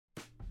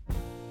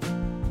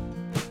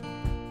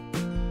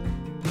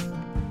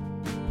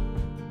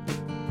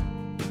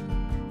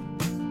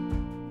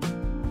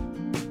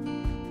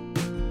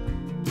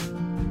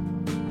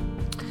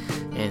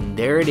And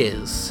there it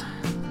is.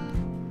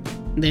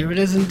 There it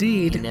is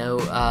indeed. You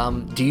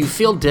know, do you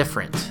feel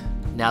different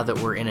now that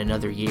we're in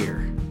another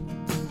year?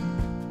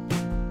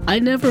 I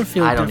never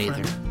feel I don't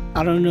different. either.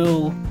 I don't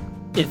know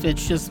if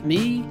it's just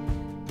me,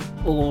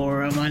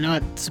 or am I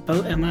not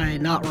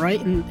right?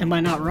 And am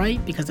I not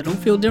right because I don't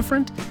feel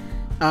different?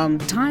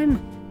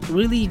 Time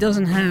really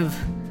doesn't have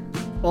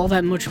all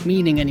that much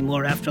meaning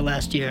anymore after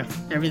last year.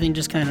 Everything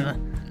just kind of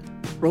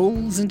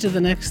rolls into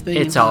the next thing.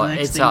 It's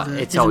always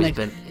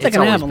been like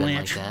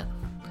that.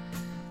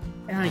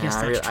 Yeah, I guess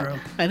that's true.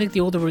 I think the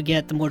older we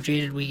get, the more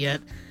jaded we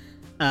get.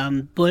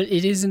 But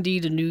it is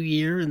indeed a new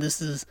year, and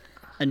this is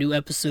a new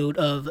episode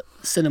of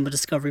Cinema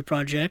Discovery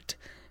Project.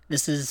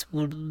 This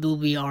will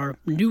be our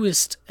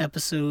newest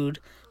episode,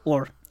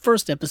 or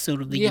first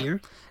episode of the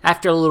year.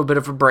 After a little bit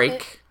of a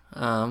break.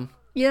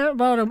 Yeah,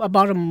 about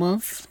a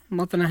month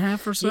and a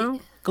half or so.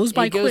 Goes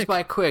by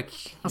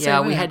quick.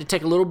 We had to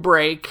take a little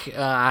break.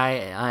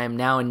 I am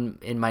now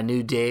in my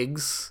new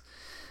digs.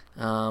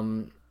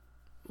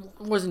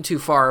 Wasn't too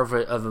far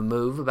of a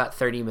move, about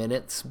 30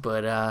 minutes,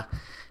 but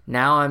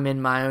now I'm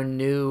in my own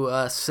new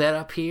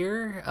setup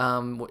here.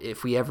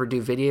 If we ever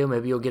do video,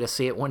 maybe you'll get to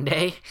see it one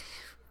day.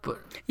 But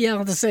yeah, I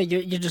was to say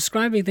you're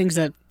describing things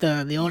that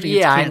the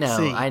audience can't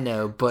see. I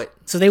know, but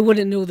so they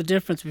wouldn't know the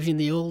difference between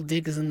the old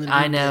digs and the new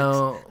digs.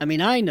 I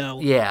mean, I know.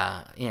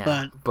 Yeah,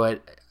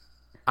 but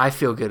I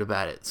feel good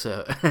about it.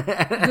 So good,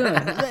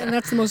 and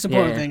that's the most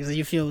important thing is that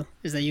you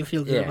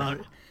feel good about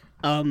it.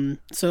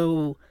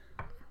 So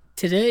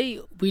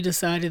today we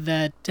decided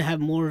that to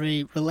have more of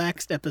a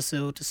relaxed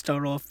episode to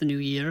start off the new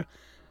year,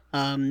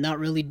 not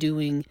really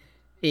doing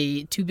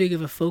too big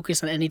of a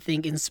focus on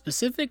anything in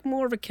specific,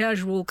 more of a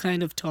casual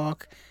kind of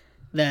talk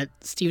that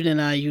Steven and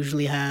I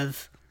usually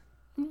have.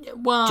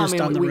 Well, just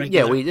on the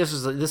regular. Yeah,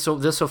 this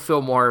will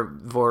feel more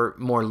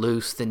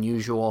loose than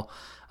usual.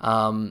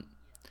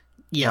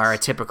 Yes. Our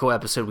typical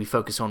episode, we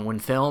focus on one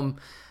film,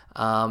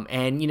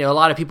 and a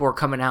lot of people are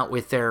coming out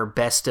with their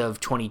best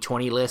of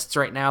 2020 lists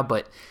right now.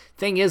 But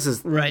thing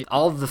is right.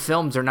 All of the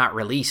films are not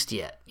released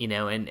yet.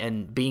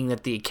 And being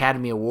that the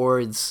Academy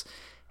Awards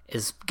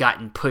has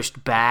gotten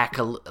pushed back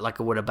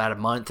about a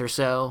month or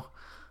so.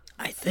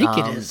 I think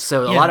it is.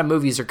 So a lot of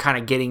movies are kind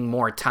of getting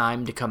more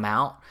time to come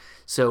out.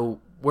 So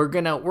we're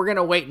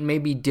gonna wait and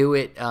maybe do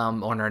it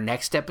on our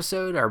next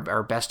episode,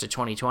 our best of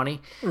 2020.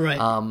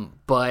 Right.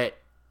 But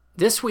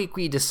this week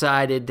we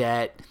decided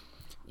that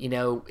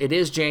it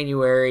is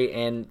January,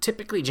 and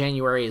typically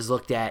January is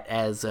looked at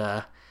as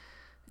a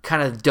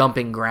kind of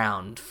dumping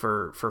ground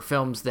for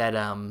films that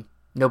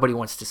nobody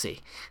wants to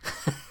see.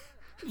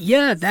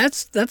 Yeah,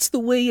 that's the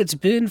way it's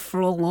been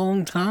for a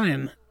long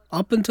time,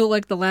 up until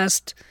the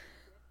last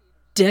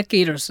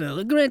decade or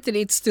so. Granted,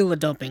 it's still a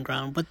dumping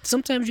ground, but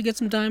sometimes you get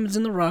some diamonds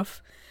in the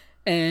rough,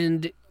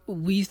 and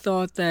we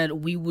thought that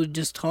we would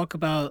just talk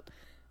about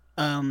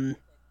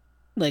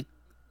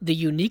the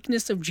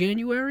uniqueness of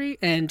January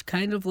and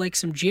kind of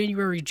some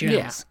January gems.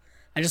 Yeah.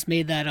 I just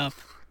made that up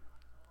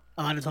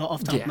off the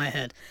top of my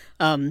head,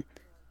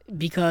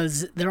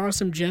 because there are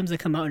some gems that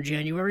come out in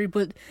January,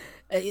 but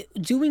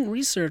doing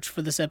research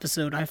for this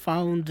episode, I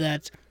found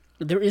that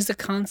there is a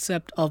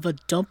concept of a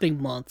dumping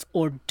month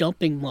or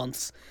dumping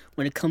months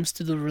when it comes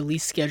to the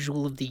release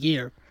schedule of the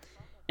year.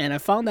 And I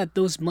found that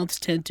those months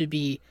tend to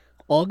be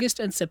August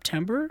and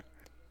September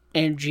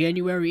and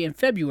January and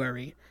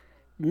February.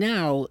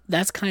 Now,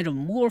 that's kind of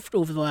morphed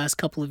over the last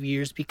couple of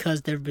years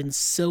because there have been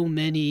so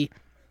many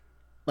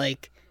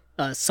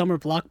summer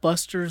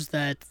blockbusters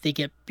that they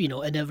get,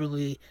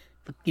 inevitably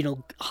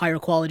higher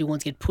quality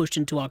ones get pushed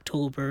into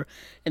October,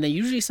 and then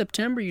usually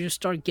September you just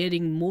start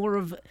getting more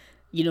of,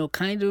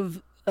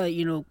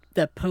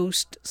 that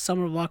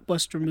post-summer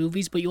blockbuster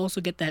movies, but you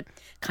also get that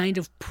kind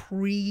of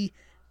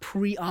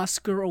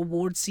pre-Oscar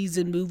award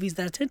season movies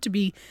that tend to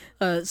be,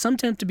 some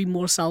tend to be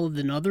more solid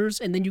than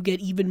others, and then you get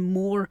even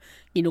more,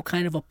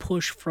 kind of a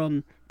push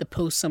from the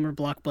post-summer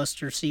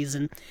blockbuster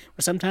season,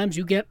 where sometimes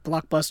you get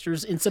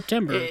blockbusters in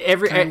September.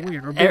 Every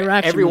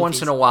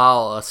once in a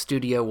while, a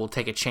studio will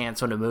take a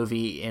chance on a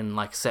movie in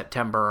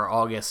September or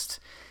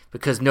August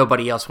because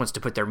nobody else wants to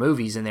put their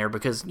movies in there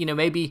because,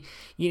 maybe,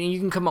 you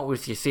can come up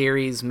with your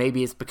theories.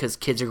 Maybe it's because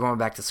kids are going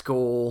back to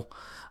school,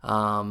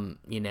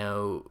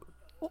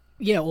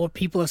 Yeah, or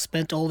people have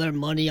spent all their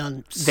money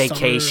on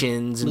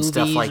vacations and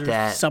stuff like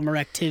that, summer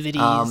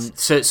activities.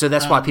 So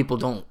that's why people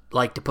don't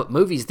like to put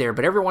movies there.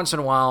 But every once in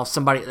a while,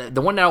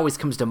 the one that always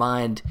comes to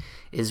mind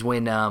is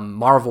when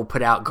Marvel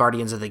put out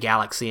Guardians of the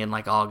Galaxy in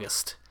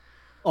August.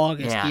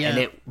 Yeah, and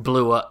it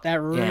blew up. That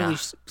really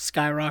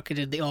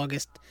skyrocketed the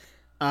August,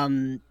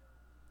 the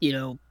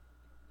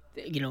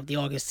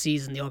August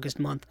season, the August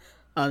month,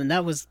 and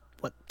that was.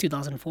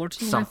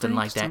 2014, something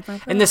like that.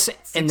 And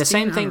the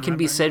same thing can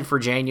be said for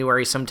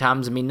January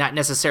sometimes. I mean, not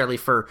necessarily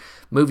for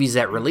movies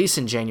that release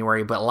in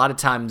January, but a lot of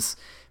times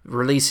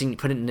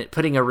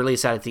putting a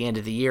release out at the end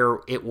of the year,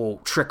 it will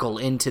trickle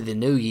into the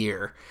new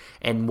year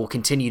and will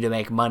continue to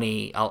make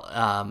money.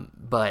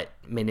 But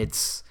I mean,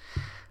 it's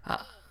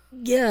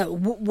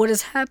what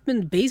has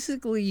happened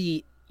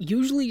basically,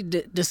 usually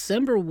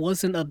December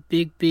wasn't a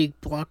big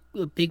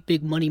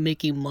money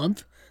making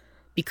month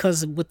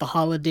because with the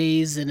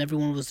holidays and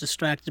everyone was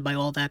distracted by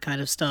all that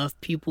kind of stuff.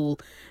 People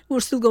were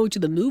still going to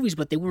the movies,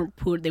 but they weren't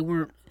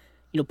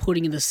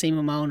putting in the same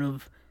amount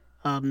of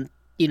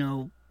you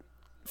know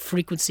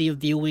frequency of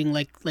viewing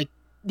like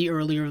the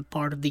earlier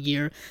part of the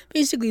year.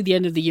 Basically, the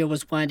end of the year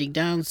was winding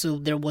down, so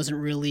there wasn't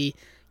really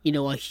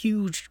a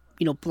huge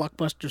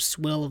blockbuster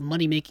swell of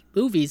money making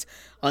movies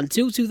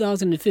until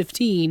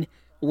 2015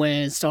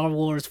 when Star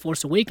Wars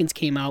Force Awakens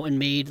came out and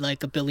made like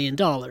 $1 billion.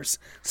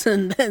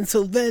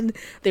 So then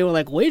they were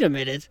like, wait a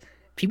minute,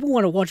 people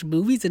want to watch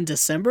movies in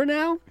December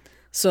now?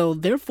 So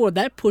therefore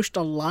that pushed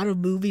a lot of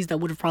movies that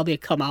would have probably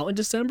come out in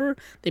December.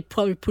 They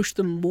probably pushed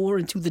them more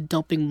into the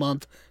dumping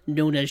month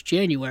known as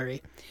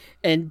January.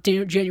 And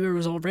January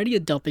was already a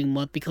dumping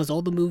month because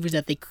all the movies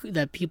that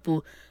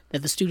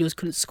the studios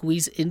couldn't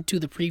squeeze into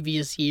the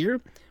previous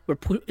year were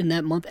put in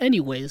that month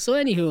anyway. So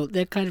anyhow,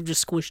 that kind of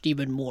just squished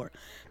even more.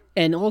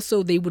 And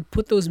also they would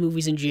put those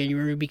movies in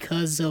January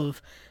because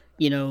of,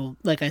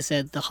 like I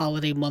said, the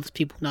holiday months,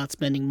 people not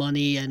spending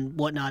money and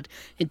whatnot.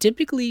 And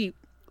typically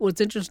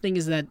what's interesting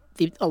is that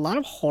a lot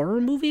of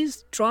horror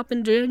movies drop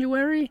in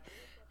January.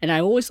 And I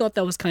always thought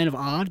that was kind of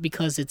odd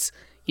because it's,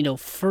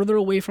 further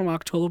away from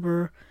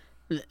October,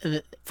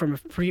 from the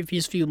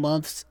previous few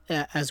months,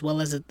 as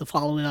well as the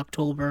following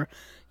October,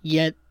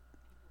 yet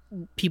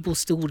people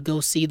still would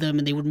go see them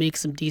and they would make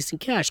some decent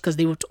cash because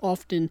they were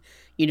often,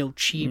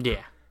 cheap,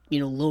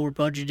 lower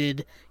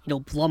budgeted,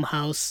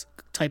 Blumhouse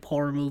type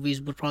horror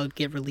movies would probably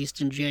get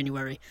released in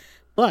January.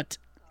 But,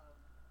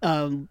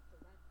 so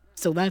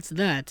that's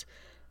that.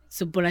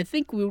 So, but I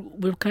think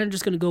we're kind of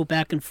just going to go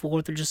back and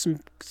forth. There's just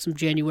some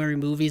January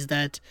movies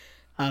that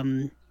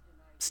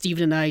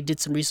Steven and I did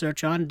some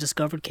research on and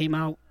discovered came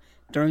out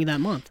during that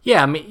month.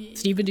 Yeah, I mean,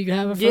 Steven, do you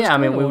have a first yeah, I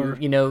mean,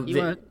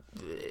 one,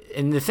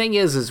 and the thing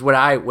is what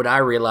I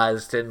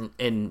realized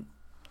in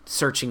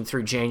searching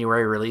through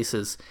January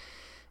releases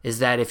is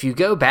that if you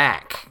go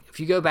back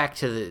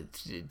to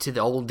the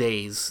old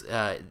days,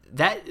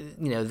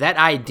 that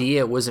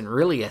idea wasn't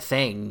really a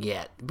thing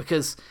yet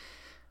because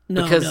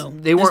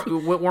they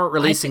weren't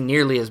releasing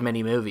nearly as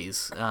many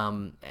movies.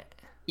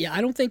 Yeah,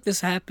 I don't think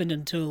this happened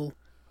until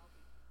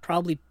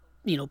probably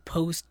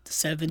post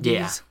 70s.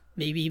 Yeah.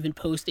 Maybe even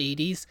post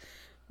 80s,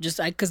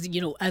 because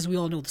as we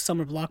all know, the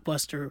summer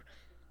blockbuster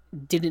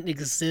didn't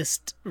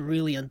exist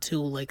really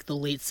until like the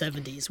late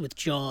 70s with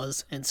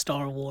Jaws and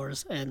Star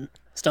Wars and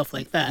stuff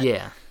like that.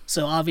 Yeah.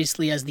 So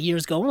obviously, as the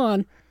years go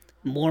on,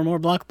 more and more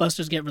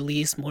blockbusters get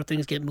released, more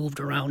things get moved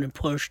around and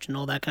pushed, and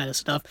all that kind of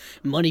stuff.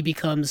 Money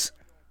becomes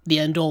the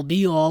end-all,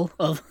 be-all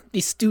of the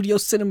studio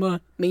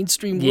cinema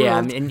mainstream world. Yeah,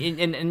 and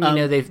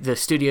the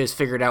studios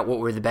figured out what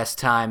were the best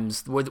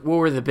times, what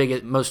were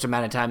the most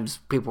amount of times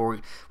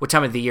what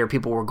time of the year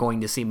people were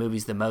going to see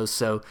movies the most.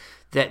 So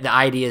that the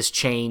ideas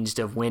changed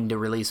of when to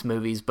release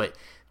movies. But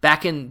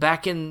back in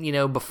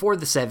before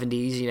the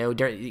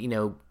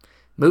 70s,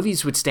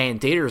 movies would stay in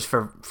theaters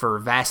for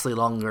vastly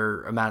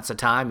longer amounts of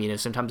time.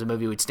 Sometimes a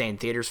movie would stay in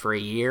theaters for a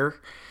year.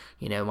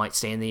 Might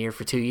stay in the year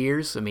for 2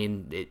 years. I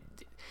mean,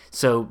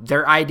 so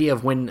their idea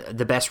of when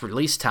the best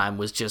release time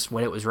was just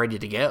when it was ready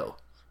to go.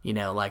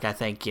 I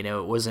think,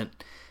 it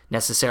wasn't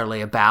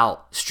necessarily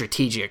about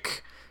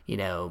strategic,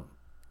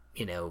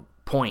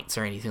 points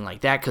or anything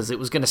like that because it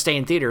was going to stay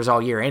in theaters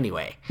all year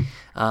anyway.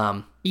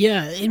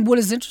 Yeah, and what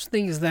is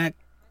interesting is that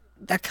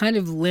kind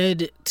of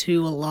led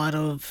to a lot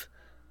of,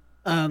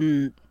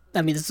 this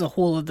is a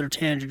whole other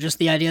tangent, just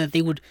the idea that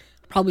they would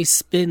probably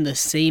spin the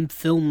same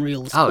film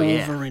reels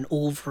and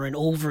over and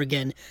over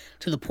again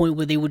to the point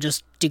where they would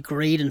just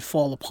degrade and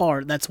fall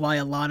apart. That's why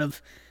a lot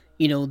of,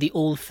 the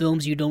old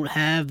films, you don't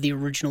have the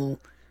original,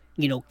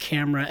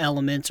 camera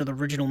elements or the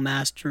original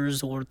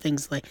masters or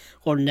things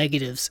or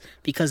negatives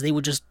because they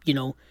would just,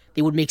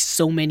 they would make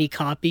so many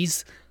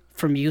copies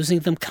from using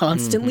them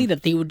constantly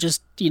that they would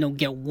just,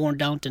 get worn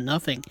down to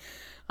nothing.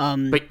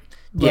 Just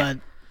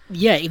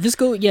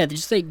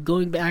like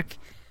going back,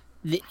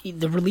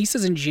 the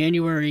releases in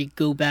January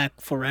go back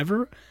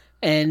forever,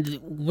 and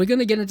we're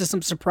gonna get into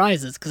some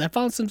surprises because I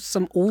found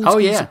some old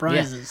school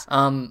surprises.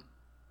 Yeah.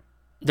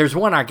 There's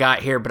one I got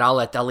here, but I'll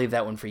leave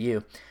that one for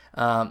you.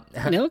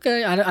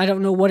 Okay, I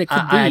don't know what it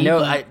could be. I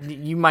know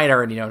you might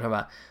already know what I'm talking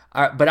about.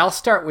 All right, but I'll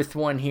start with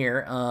one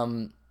here.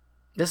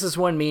 This is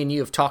one me and you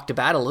have talked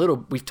about a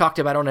little. We've talked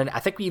about on it. I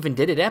think we even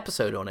did an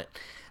episode on it.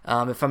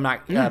 If I'm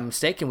not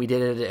mistaken, we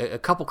did it a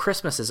couple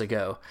Christmases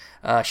ago.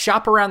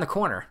 Shop Around the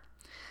Corner.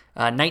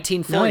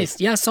 1940. Nice.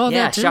 Yeah, I saw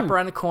that too. Shop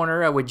Around the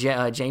Corner with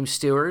James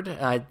Stewart.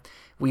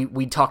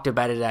 We talked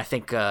about it, I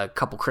think, a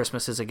couple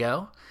Christmases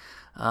ago.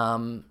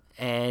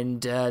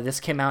 And this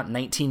came out in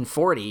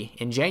 1940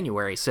 in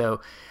January.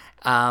 So,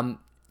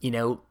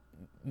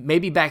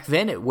 maybe back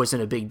then it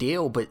wasn't a big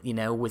deal, but,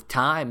 with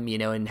time,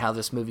 and how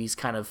this movie's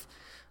kind of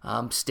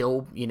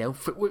still,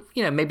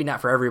 maybe not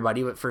for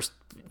everybody, but for,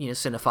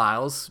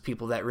 cinephiles,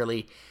 people that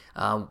really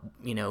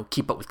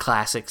keep up with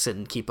classics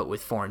and keep up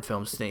with foreign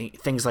films,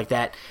 things like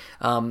that.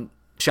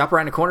 Shop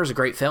Around the Corner is a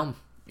great film,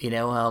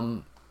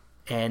 and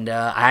and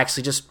I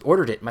actually just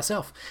ordered it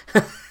myself.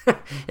 I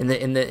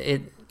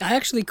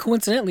actually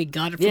coincidentally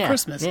got it for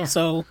Christmas. Yeah.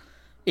 So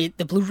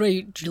the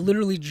Blu-ray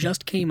literally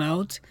just came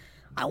out.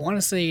 I want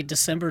to say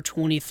December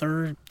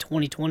 23rd,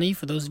 2020,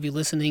 for those of you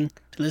listening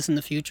to this in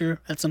the future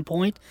at some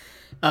point.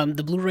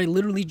 The Blu-ray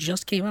literally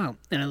just came out.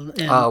 And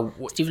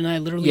Steve and I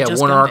literally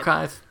just Warner got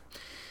Archive.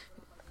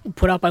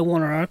 Put out by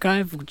Warner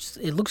Archive,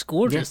 it looks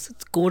gorgeous. Yeah.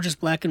 It's gorgeous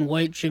black and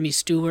white. Jimmy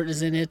Stewart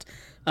is in it.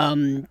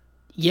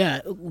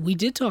 We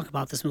did talk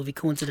about this movie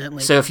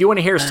coincidentally. So if you want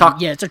to hear us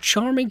talk... it's a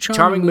charming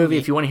movie.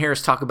 If you want to hear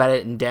us talk about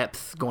it in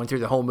depth, going through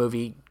the whole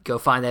movie, go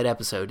find that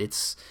episode.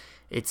 It's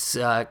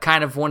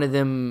kind of one of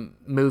them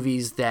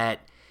movies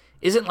that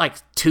isn't like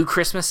too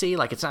Christmassy.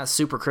 Like it's not a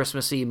super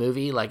Christmassy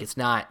movie. Like it's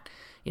not,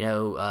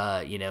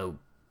 the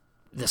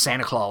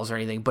Santa Claus or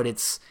anything, but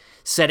it's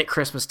set at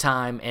Christmas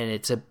time and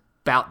it's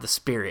about the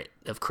spirit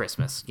of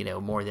Christmas,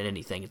 more than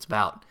anything. It's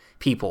about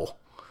people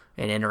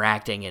and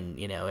interacting, and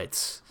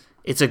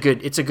it's a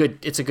good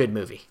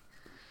movie.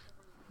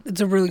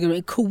 It's a really good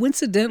movie.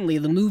 Coincidentally,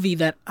 the movie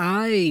that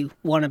I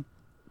want to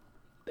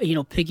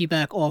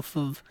piggyback off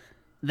of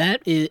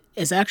that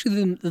is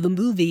actually the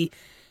movie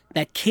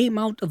that came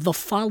out of the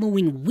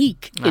following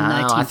week in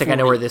 1940. I think I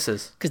know where this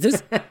is. Because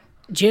this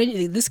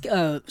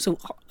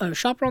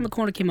Shop Around the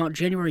Corner came out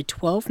January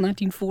 12th,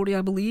 1940,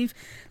 I believe.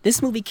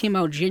 This movie came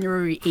out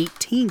January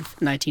 18th,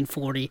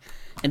 1940,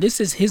 and this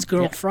is His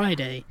Girl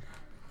Friday,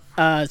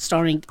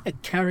 starring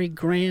Cary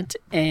Grant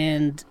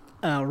and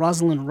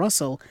Rosalind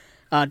Russell,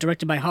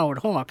 directed by Howard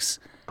Hawks.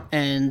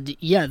 And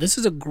this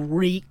is a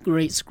great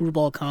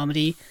screwball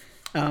comedy.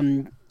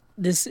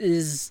 This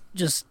is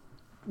just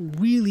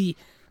really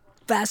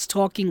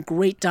fast-talking,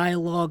 great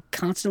dialogue,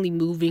 constantly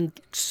moving,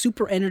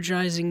 super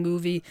energizing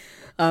movie.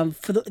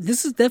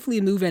 This is definitely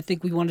a movie I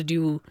think we want to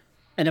do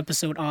an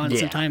episode on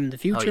sometime in the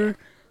future.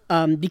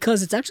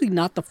 Because it's actually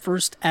not the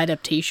first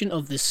adaptation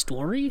of this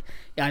story.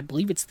 I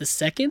believe it's the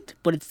second,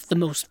 but it's the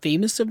most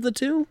famous of the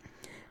two.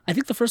 I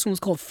think the first one was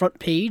called Front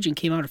Page and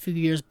came out a few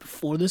years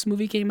before this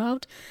movie came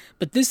out.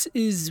 But this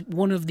is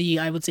one of the,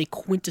 I would say,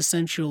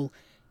 quintessential,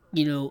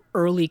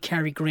 early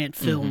Cary Grant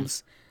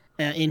films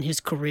in his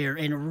career,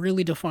 and it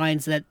really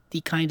defines the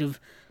kind of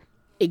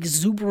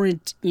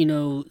exuberant,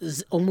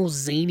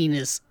 almost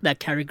zaniness that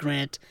Cary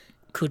Grant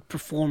could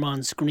perform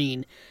on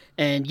screen.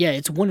 And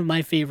it's one of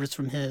my favorites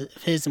from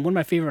his and one of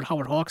my favorite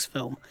Howard Hawks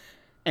film.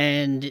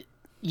 And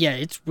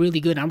it's really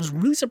good. I was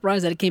really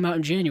surprised that it came out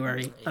in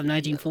January of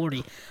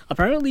 1940.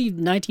 Apparently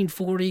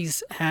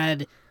 1940s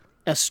had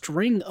a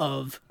string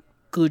of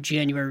good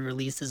January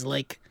releases,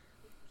 like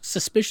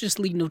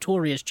suspiciously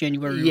notorious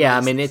January releases.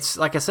 I mean, it's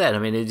like I said,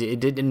 it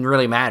didn't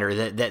really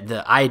matter. That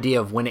the idea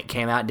of when it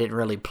came out didn't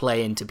really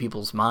play into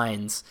people's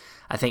minds.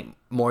 I think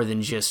more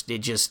than just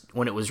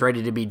when it was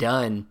ready to be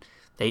done,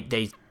 they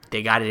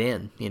got it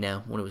in,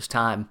 when it was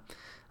time.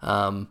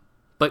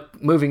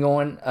 But moving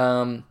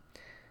on,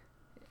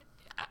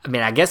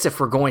 I guess if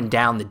we're going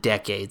down the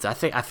decades, I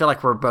feel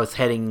like we're both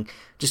heading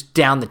just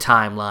down the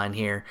timeline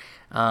here.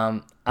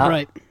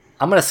 Right.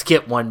 I'm going to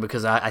skip one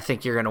because I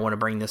think you're going to want to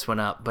bring this one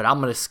up, but I'm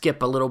going to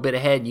skip a little bit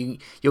ahead.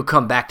 You'll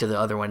come back to the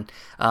other one.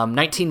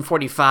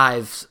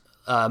 1945's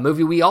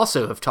movie we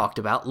also have talked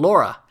about,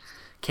 Laura,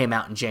 came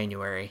out in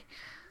January.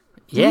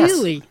 Yes.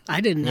 Really?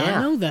 I did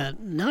not know that.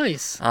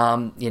 Nice.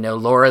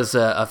 Laura's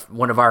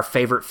one of our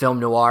favorite film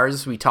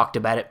noirs. We talked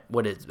about it,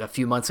 a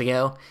few months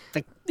ago?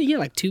 Like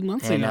 2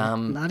 months ago.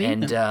 Not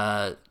even.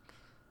 And,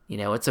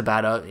 it's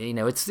about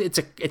it's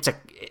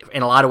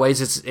in a lot of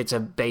ways, it's a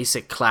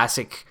basic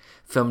classic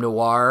film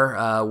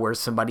noir where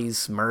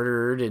somebody's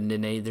murdered and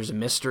then there's a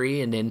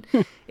mystery, and then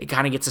it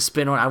kind of gets a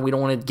spin on. We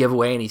don't want to give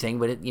away anything,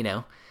 but it it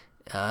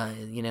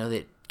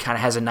kind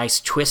of has a nice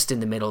twist in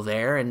the middle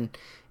there, and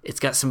it's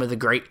got some of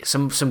the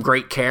some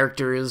great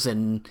characters,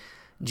 and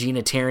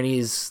Gina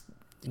Tierney's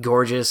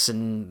gorgeous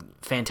and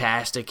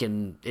fantastic,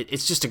 and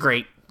it's just a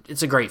great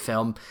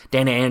film.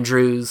 Dana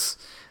Andrews,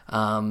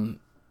 like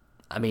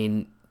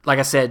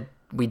I said,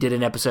 we did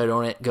an episode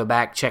on it. Go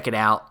back, check it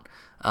out.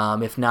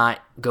 If not,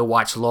 go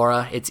watch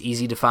Laura. It's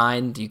easy to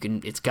find.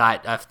 It's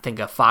got, I think,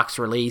 a Fox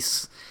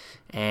release,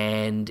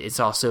 and it's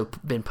also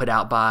been put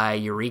out by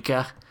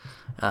Eureka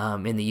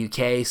in the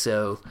UK.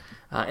 So,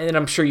 and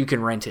I'm sure you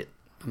can rent it.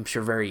 I'm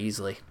sure very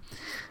easily.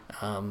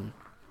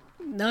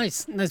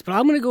 Nice. But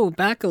I'm gonna go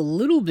back a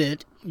little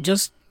bit,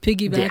 just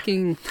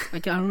piggybacking. I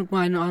don't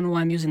know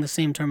why I'm using the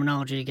same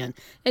terminology again.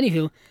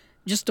 Anywho,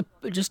 just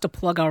to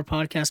plug our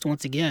podcast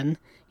once again.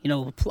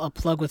 A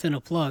plug within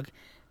a plug.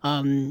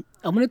 I'm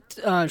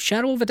gonna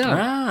Shadow of a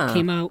Doubt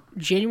came out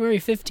January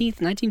 15th,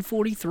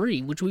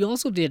 1943, which we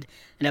also did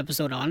an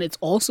episode on. It's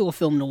also a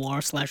film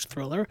noir /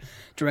 thriller,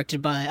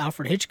 directed by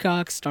Alfred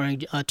Hitchcock,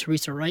 starring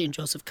Teresa Wright and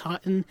Joseph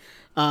Cotten.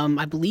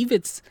 I believe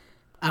it's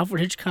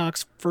Alfred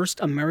Hitchcock's first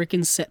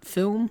American set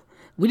film.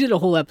 we did a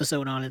whole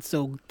episode on it,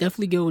 so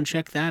definitely go and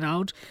check that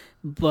out.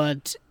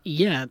 But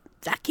yeah,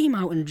 that came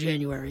out in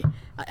January.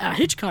 A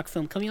Hitchcock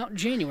film coming out in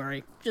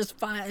January. Just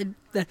find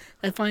that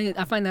I find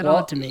that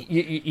odd to me.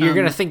 You're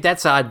gonna think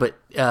that's odd, but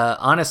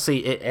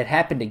honestly, it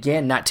happened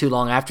again not too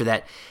long after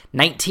that.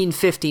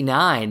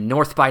 1959,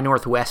 North by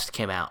Northwest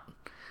came out.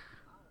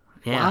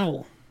 Yeah.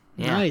 Wow.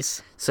 Yeah.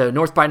 Nice. So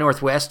North by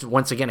Northwest,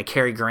 once again, a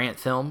Cary Grant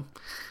film.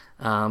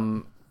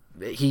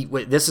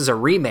 This is a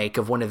remake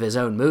of one of his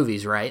own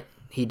movies, right?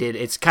 He did.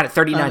 It's kind of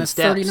 39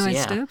 Steps. 39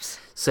 Steps.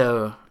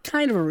 So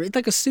kind of it's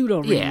like a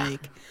pseudo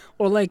remake,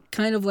 or like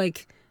kind of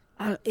like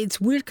it's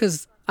weird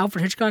because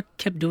Alfred Hitchcock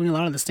kept doing a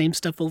lot of the same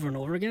stuff over and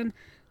over again.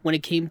 When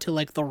it came to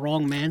like the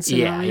Wrong Man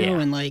scenario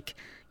and like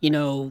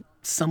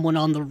someone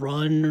on the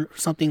run or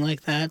something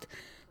like that.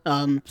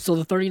 So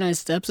the 39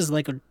 Steps is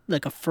like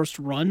a first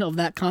run of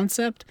that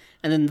concept,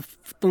 and then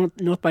the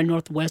North by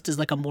Northwest is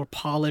like a more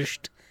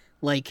polished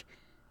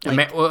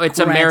it's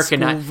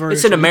Americanized.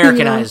 It's an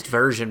Americanized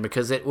version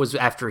because it was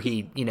after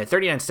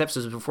 39 Steps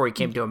was before he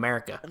came to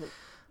America.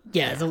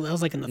 Yeah, that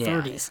was like in the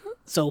 30s.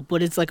 So,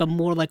 but it's like a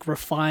more like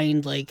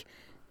refined like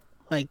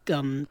he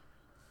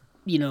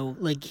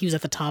was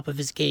at the top of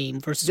his game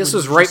versus this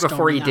was right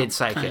before he did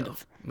Psycho. Kind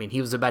of. I mean, he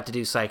was about to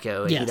do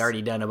Psycho, and he'd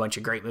already done a bunch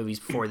of great movies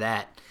before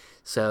that.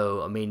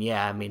 So,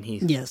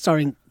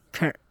 starring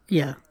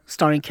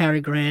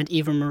Cary Grant,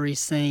 Eva Marie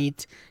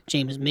Saint,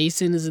 James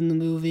Mason is in the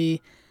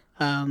movie.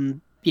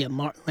 Martin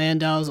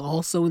Landau's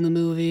also in the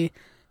movie.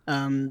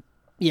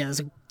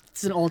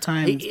 It's an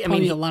all-time.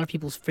 Probably a lot of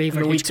people's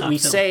favorite. We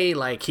say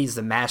like he's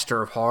the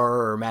master of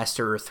horror or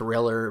master of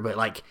thriller,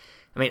 but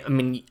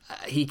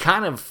he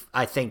kind of,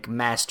 I think,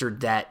 mastered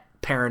that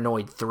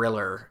paranoid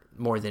thriller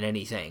more than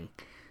anything.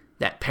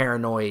 That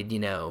paranoid,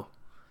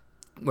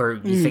 where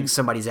you think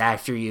somebody's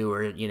after you,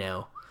 or or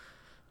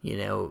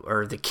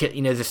the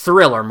kid, the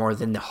thriller more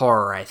than the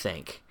horror. I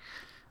think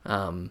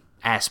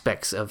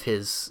aspects of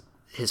his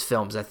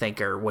films, I think,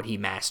 are what he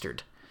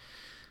mastered.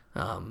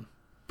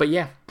 But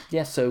yeah.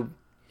 So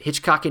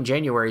Hitchcock in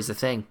January is the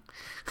thing.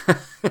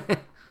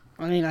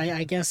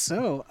 I guess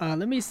so.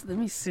 Let me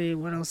see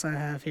what else I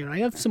have here. I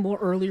have some more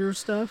earlier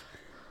stuff.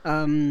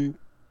 The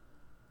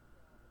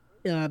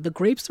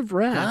Grapes of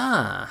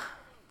Wrath.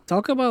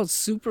 Talk about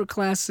super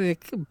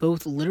classic,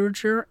 both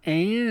literature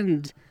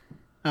and,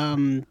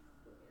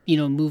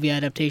 movie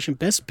adaptation.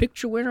 Best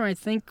Picture winner, I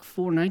think,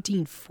 for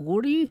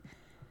 1940.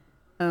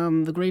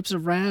 The Grapes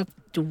of Wrath,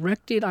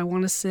 directed, I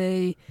want to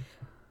say,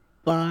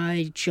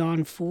 by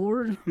John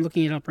Ford. I'm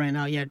looking it up right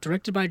now. Yeah,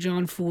 directed by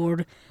John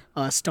Ford,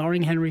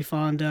 starring Henry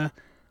Fonda.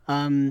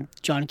 John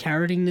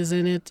Carradine is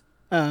in it.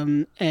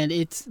 And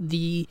it's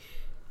like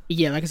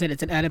I said,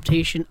 it's an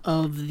adaptation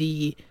of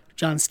the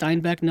John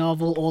Steinbeck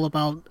novel, all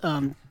about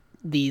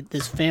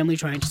this family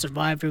trying to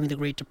survive during the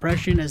Great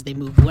Depression as they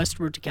move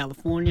westward to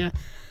California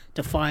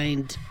to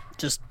find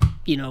just,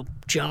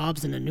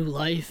 jobs and a new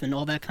life and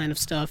all that kind of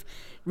stuff.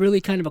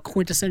 Really kind of a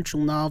quintessential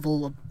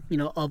novel of,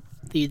 of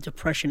the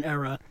Depression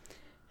era.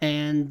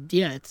 And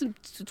yeah, it's a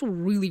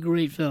really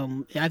great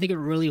film. I think it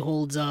really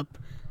holds up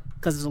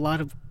because there's a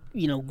lot of,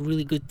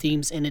 really good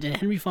themes in it. And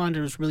Henry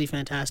Fonda is really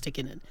fantastic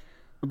in it.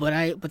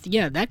 But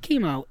yeah, that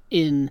came out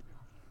in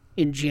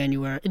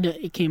January.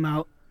 It came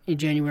out in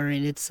January,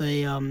 and it's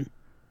a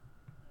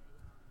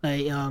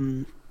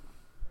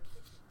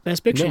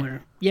Best Picture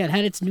winner. Yeah, it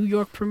had its New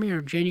York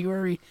premiere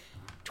January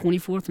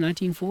 24th,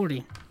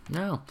 1940.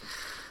 No.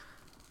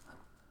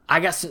 I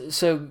got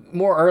so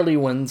more early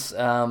ones.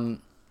 You're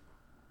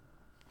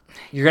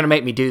gonna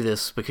make me do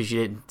this because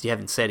you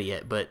haven't said it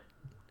yet, but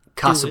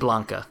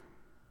Casablanca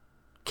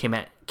came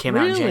out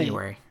in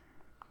January.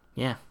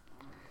 Yeah,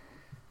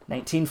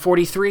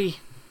 1943.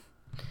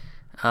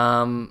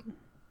 I'm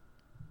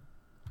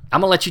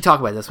gonna let you talk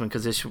about this one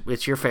because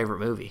it's your favorite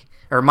movie,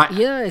 or my.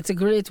 Yeah, it's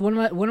one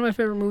of my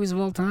favorite movies of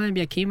all time.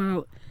 Yeah, it came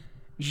out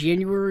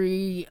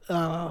January.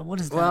 What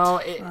is that? Well,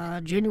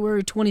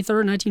 January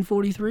 23rd,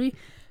 1943.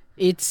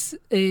 It's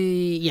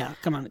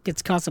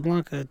it's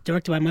Casablanca,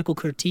 directed by Michael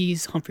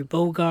Curtiz, Humphrey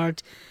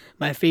Bogart,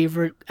 my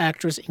favorite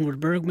actress Ingrid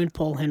Bergman,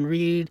 Paul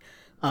Henreid,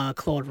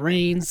 Claude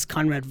Rains,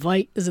 Conrad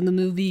Veidt is in the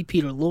movie,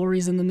 Peter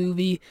Lorre's in the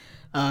movie,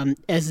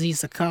 Ezzy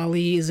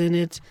Sakali is in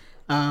it.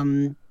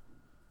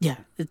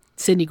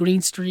 Sidney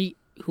Greenstreet,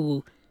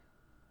 who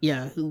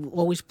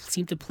always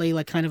seemed to play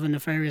like kind of a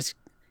nefarious,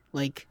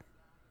 like,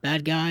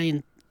 bad guy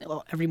in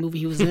every movie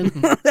he was in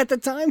at the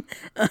time.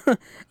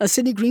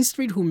 Sidney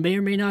Greenstreet, who may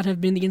or may not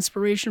have been the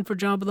inspiration for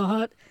Jabba the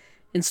Hutt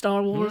in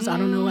Star Wars. I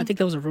don't know. I think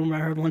that was a rumor I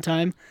heard one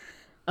time.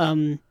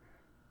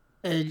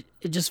 It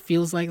just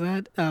feels like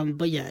that.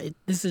 But yeah,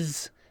 this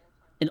is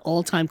an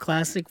all-time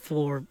classic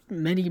for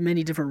many,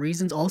 many different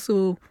reasons.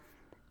 Also,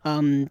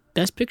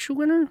 Best Picture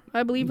winner,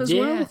 I believe, as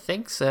well. Yeah, I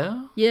think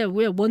so. Yeah,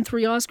 we have won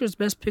 3 Oscars: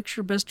 Best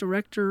Picture, Best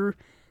Director,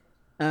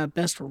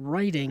 Best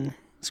Writing,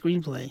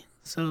 Screenplay.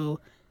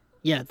 So,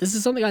 yeah, this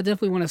is something I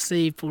definitely want to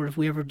save for if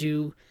we ever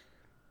do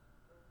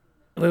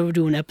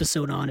an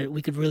episode on it.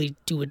 We could really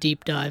do a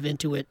deep dive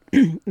into it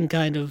and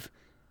kind of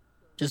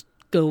just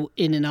go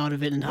in and out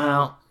of it and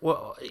how.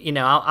 Well, you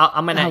know,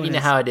 I'm gonna, you know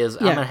how it is.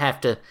 Yeah. I'm gonna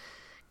have to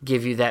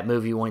give you that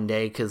movie one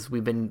day because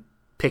we've been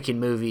picking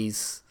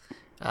movies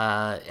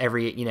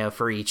every, you know,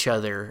 for each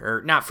other,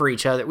 or not for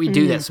each other. We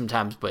do that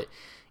sometimes, but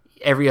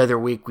every other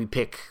week we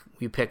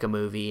pick a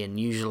movie, and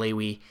usually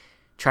we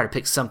try to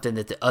pick something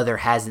that the other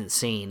hasn't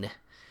seen,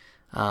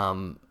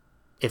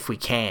 if we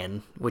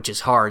can, which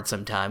is hard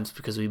sometimes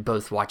because we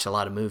both watch a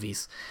lot of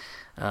movies.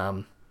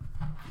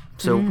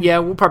 So yeah,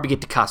 we'll probably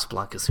get to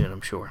Casablanca soon,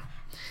 I'm sure.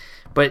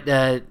 But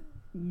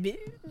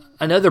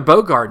another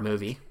Bogart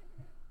movie.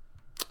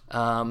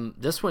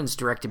 This one's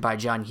directed by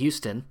John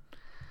Huston.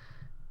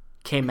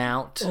 Came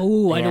out.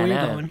 Oh, I know where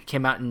you're going.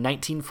 Came out in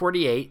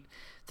 1948.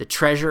 The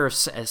Treasure of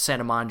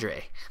Santa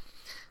Madre.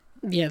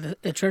 Yeah,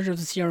 the Treasure of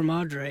the Sierra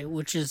Madre,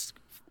 which is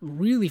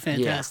really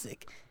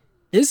fantastic.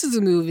 Yeah. This is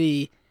a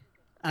movie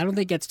I don't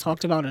think gets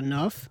talked about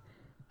enough.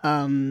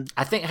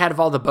 I think out of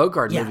all the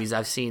Bogart movies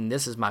I've seen,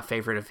 this is my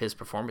favorite of his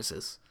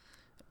performances,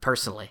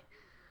 personally.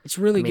 It's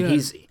really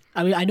good.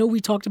 I know we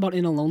talked about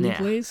In a Lonely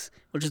Place,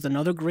 which is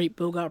another great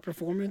Bogart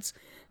performance,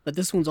 but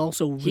this one's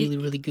also really,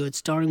 really good,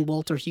 starring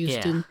Walter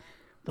Huston,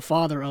 the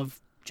father of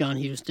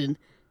John Huston.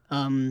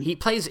 He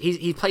plays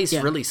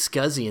really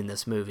scuzzy in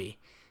this movie,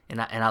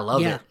 and I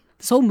love it.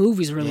 This whole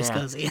movie's really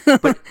scuzzy.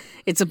 But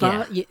it's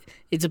about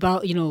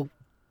you know,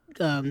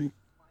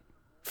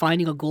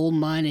 finding a gold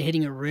mine and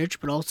hitting it rich,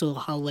 but also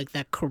how like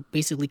that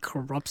basically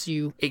corrupts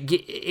you.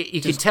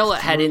 You can tell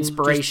it had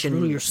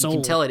inspiration. You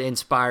can tell it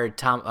inspired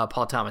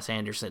Paul Thomas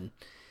Anderson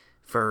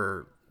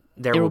for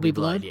There Will Be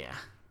Blood. Yeah.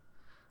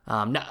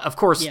 Of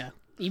course. Yeah.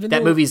 Even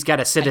that movie's got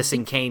a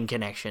Citizen Kane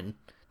connection,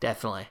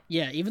 definitely.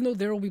 Yeah. Even though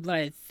There Will Be Blood,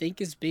 I think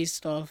is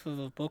based off of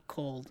a book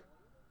called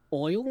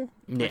Oil.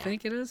 I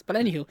think it is. But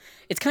anywho,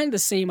 it's kind of the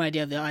same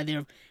idea. The idea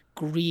of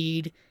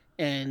greed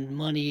and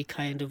money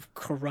kind of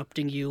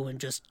corrupting you and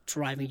just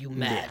driving you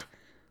mad,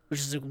 which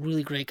is a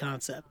really great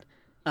concept.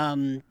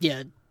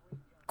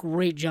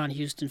 Great John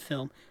Huston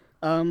film.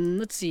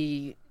 Let's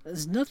see.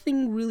 There's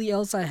nothing really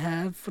else I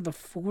have for the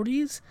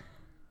 40s,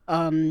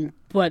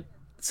 but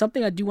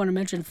something I do want to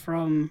mention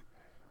from,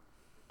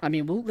 let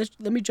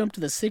me jump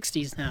to the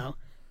 60s now.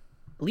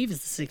 I believe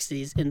it's the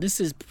 60s, and this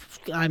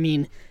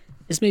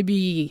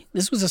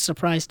was a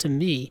surprise to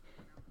me.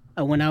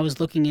 When I was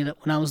looking it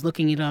up,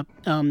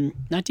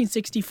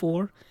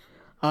 1964,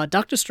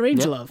 Dr.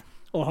 Strangelove,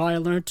 or How I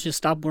Learned to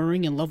Stop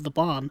Worrying and Love the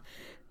Bomb,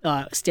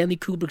 Stanley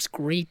Kubrick's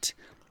great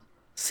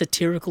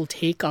satirical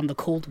take on the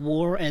Cold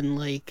War and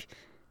the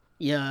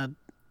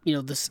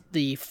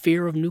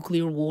fear of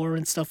nuclear war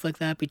and stuff like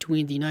that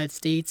between the United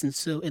States and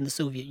the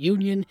Soviet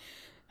Union.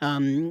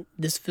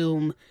 This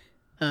film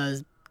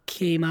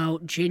came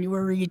out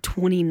January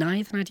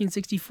 29th,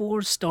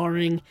 1964,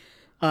 starring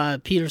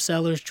Peter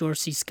Sellers, George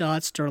C.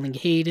 Scott, Sterling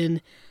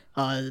Hayden,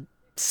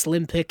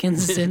 Slim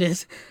Pickens in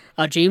it.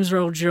 James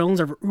Earl Jones,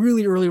 a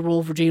really early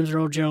role for James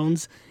Earl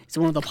Jones. He's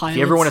one of the pilots. If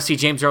you ever want to see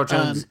James Earl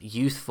Jones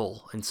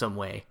youthful in some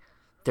way,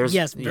 very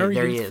youthful.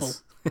 He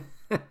is.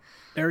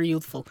 Very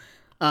youthful.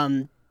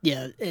 And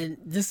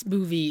this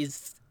movie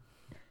is...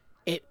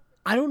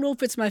 I don't know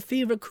if it's my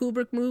favorite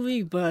Kubrick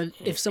movie, but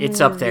if someone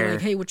were there.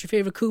 Like, hey, what's your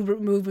favorite Kubrick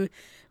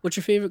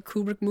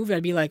movie?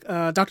 I'd be like,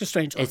 Dr.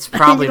 Strangelove. It's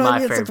probably my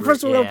favorite. It's the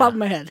first one that popped in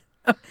my head.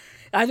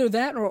 Either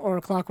that or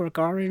A Clockwork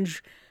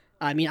Orange.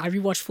 I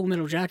rewatched Full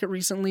Metal Jacket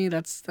recently.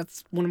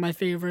 That's one of my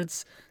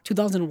favorites.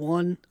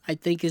 2001, I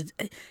think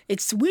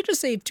it's weird to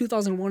say if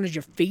 2001 is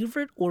your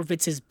favorite or if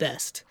it's his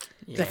best.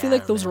 I feel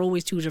like those are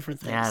always two different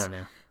things. Yeah, I don't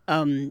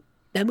know.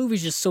 That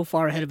movie's just so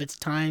far ahead of its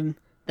time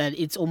that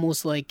it's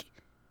almost like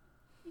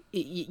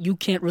you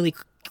can't really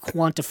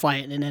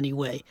quantify it in any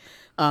way.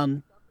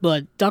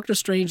 But Dr.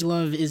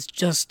 Strangelove is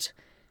just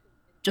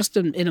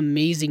an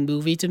amazing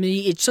movie to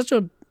me. It's such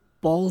a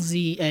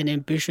ballsy and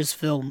ambitious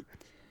film.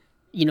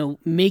 You know,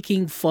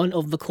 making fun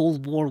of the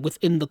Cold War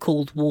within the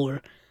Cold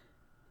War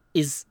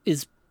is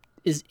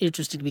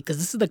interesting to me because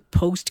this is the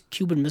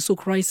post-Cuban Missile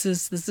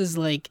Crisis. This is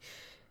like,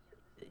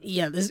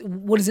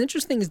 what is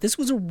interesting is this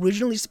was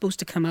originally supposed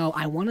to come out,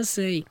 I want to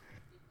say,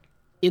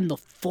 in the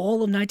fall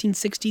of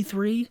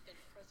 1963,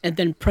 and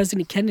then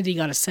President Kennedy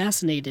got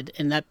assassinated,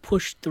 and that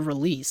pushed the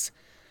release.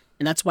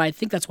 And that's why I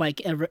think that's why it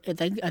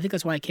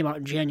came out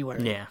in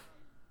January.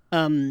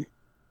 Yeah.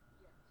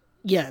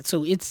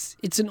 So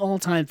it's an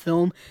all-time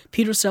film.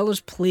 Peter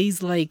Sellers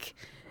plays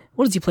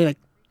what does he play, like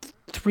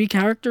 4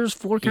 characters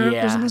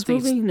in this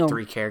movie? No,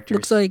 3 characters.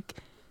 Looks like,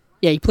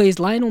 he plays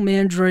Lionel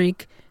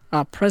Mandrake,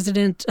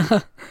 President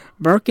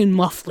Birkin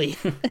Muffley,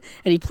 and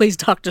he plays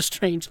Dr.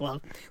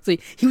 Strangelove. So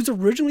he was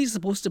originally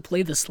supposed to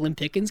play the Slim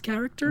Pickens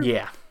character.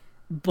 Yeah.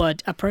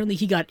 But apparently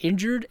he got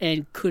injured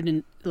and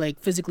couldn't,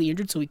 physically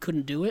injured, so he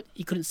couldn't do it.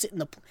 He couldn't sit in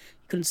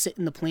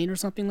the plane or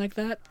something like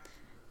that.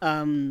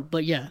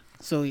 But yeah,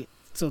 so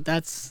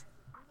that's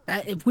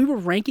if we were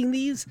ranking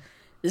these,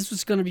 this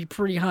was going to be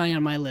pretty high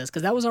on my list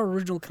because that was our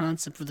original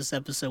concept for this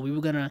episode. We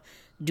were going to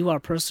do our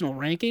personal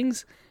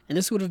rankings, and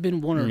this would have been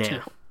 1 or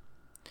 2.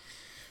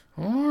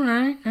 All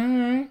right.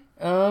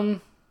 I'm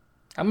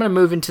going to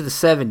move into the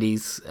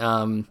 70s.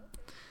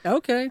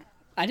 Okay.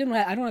 I don't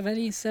have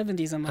any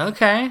 70s on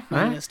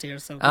my list here.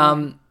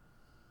 So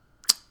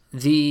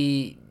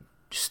the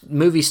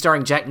movie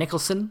starring Jack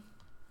Nicholson,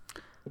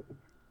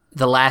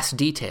 The Last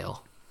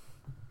Detail.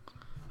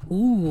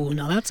 Ooh,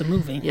 now that's a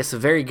movie. Yes, a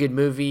very good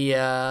movie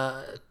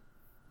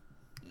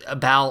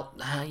about,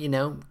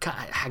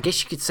 I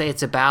guess you could say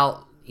it's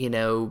about, it's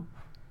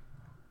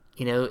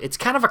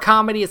kind of a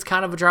comedy, it's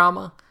kind of a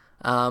drama.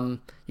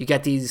 You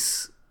got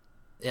these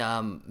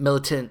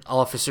militant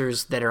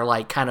officers that are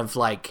like, kind of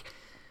like,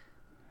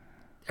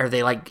 are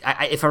they like,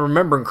 if I'm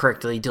remembering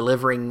correctly,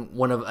 delivering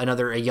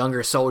a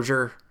younger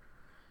soldier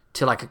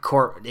to like a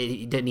court?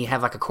 Didn't he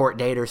have like a court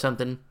date or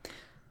something?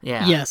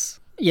 Yeah. Yes.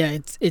 Yeah,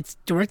 it's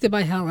directed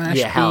by Hal Ashby.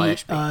 Yeah, Hal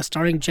Ashby.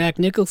 Starring Jack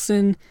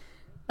Nicholson,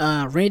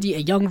 a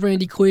young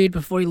Randy Quaid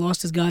before he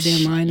lost his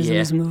goddamn mind in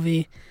this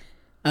movie.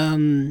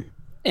 And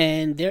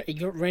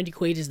Randy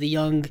Quaid is the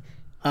young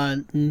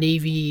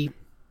Navyman.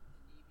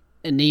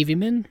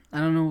 I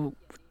don't know.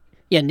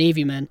 Yeah,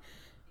 Navyman.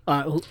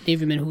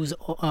 Navyman who's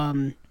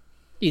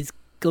is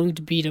going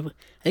to be I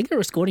think they're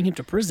escorting him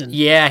to prison.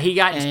 Yeah,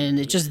 and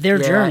it's just their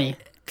journey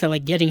to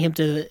like getting him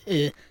to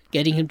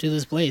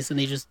this place,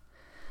 and it's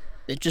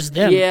just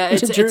them. Yeah,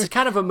 it's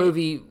kind of a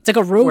movie. It's like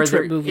a road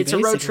trip movie. It's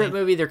basically a road trip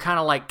movie. They're kind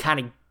of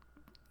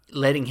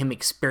letting him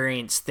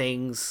experience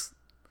things,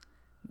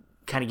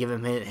 kind of give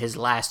him his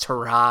last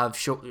hurrah of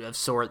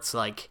sorts,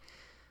 like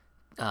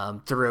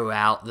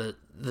throughout the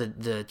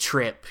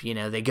trip.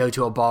 They go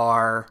to a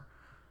bar,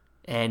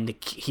 and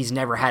he's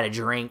never had a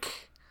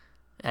drink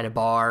at a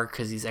bar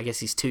because I guess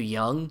he's too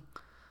young.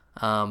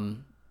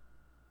 And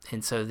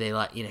so they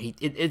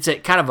it's a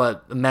kind of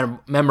a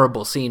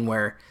memorable scene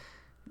where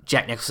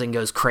Jack Nicholson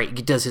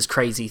does his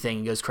crazy thing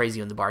and goes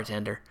crazy on the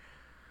bartender.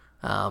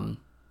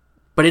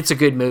 But it's a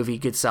good movie,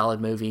 good solid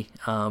movie.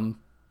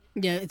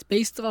 Yeah, it's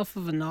based off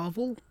of a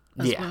novel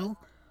as well.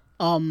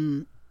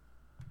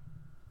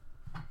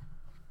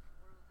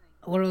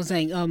 What was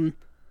I saying?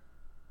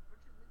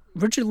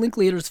 Richard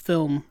Linklater's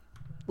film,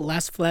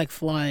 Last Flag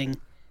Flying,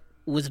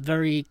 was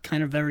very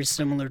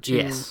similar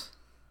to this.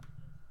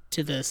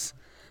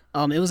 It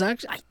was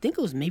actually, I think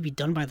it was maybe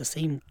done by the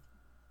same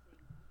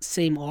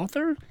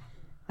author.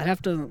 I'd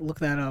have to look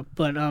that up,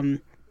 but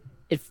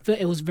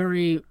it was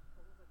very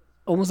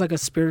almost like a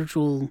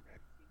spiritual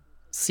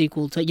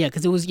sequel to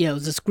because it was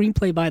a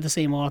screenplay by the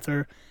same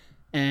author,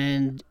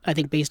 and I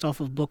think based off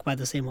of a book by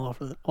the same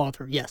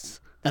author. Yes,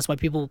 that's why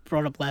people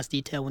brought up Last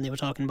Detail when they were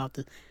talking about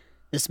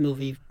this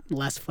movie,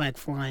 Last Flag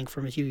Flying,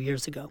 from a few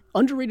years ago.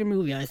 Underrated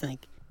movie, I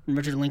think, from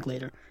Richard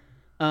Linklater.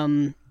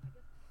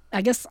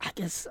 I guess. I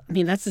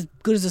mean, that's as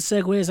good as a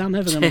segue as I'm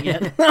ever gonna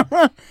get.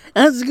 That's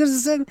as good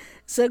as a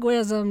segue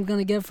as I'm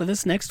gonna get for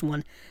this next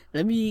one.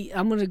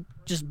 I'm gonna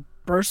just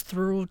burst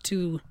through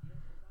to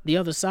the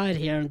other side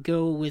here and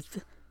go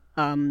with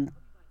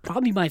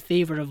probably my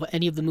favorite of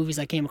any of the movies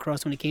I came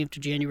across when it came to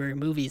January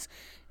movies,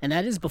 and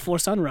that is Before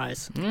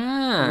Sunrise.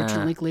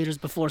 Richard Linklater's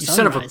Before Sunrise.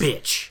 You son of a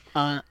bitch.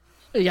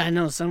 Yeah, I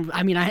know.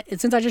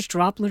 Since I just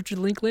dropped Richard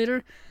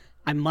Linklater,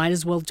 I might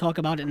as well talk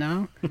about it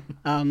now.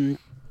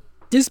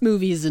 This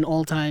movie is an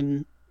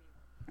all-time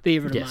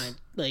favorite of mine.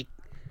 Like,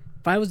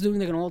 if I was doing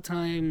like an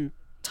all-time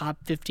top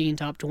 15,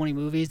 top 20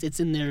 movies, it's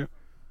in there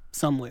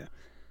somewhere.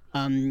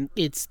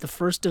 It's the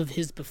first of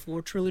his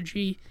Before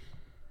trilogy.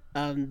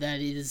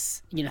 That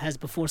is, has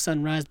Before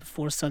Sunrise,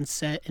 Before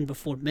Sunset, and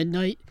Before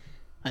Midnight.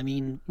 I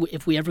mean,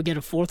 if we ever get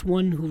a fourth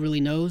one, who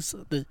really knows?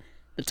 The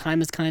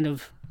time has kind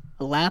of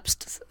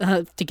elapsed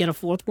to get a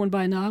fourth one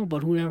by now,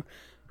 but who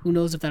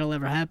knows if that'll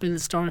ever happen?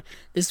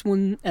 This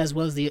one, as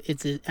well as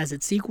as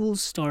its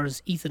sequels,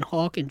 stars Ethan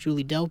Hawke and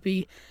Julie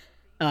Delpy,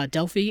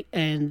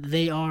 and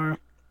they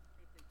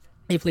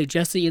play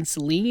Jesse and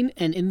Celine.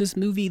 And in this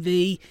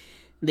movie,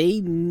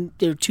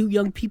 they're two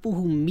young people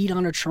who meet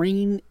on a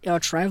train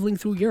traveling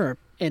through Europe,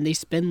 and they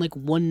spend like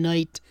one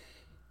night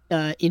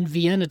in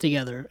Vienna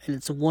together, and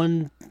it's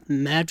one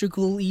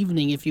magical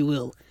evening, if you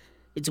will.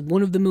 It's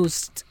one of the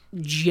most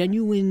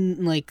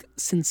genuine, like,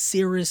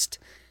 sincerest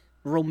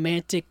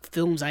romantic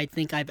films I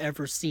think I've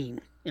ever seen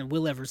and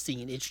will ever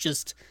see. It's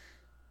just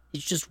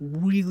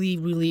really,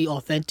 really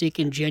authentic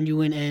and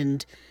genuine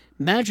and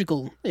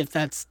magical, if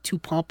that's too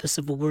pompous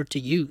of a word to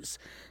use.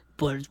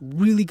 But it's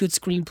really good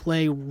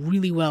screenplay,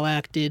 really well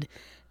acted,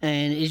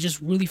 and it's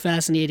just really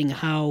fascinating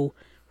how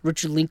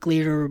Richard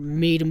Linklater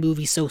made a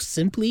movie so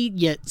simply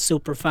yet so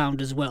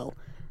profound as well,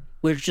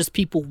 where it's just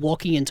people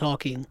walking and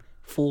talking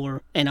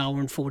for an hour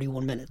and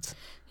 41 minutes.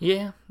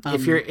 Yeah,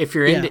 if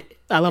you're into,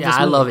 I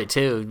love it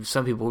too.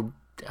 Some people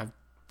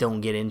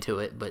don't get into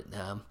it, but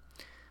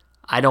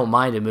I don't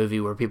mind a movie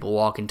where people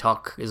walk and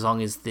talk as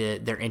long as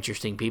they're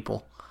interesting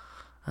people,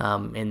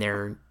 and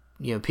they're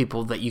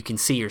people that you can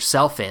see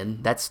yourself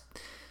in. That's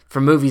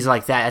for movies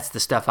like that. That's the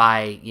stuff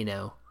I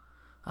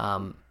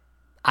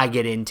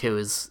get into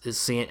is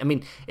seeing. I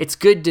mean, it's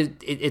good to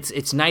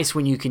it's nice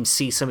when you can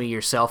see some of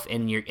yourself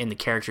in the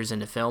characters in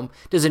the film.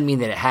 Doesn't mean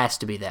that it has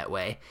to be that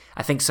way.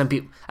 I think some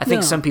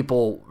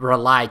people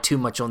rely too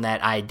much on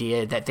that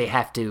idea that they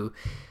have to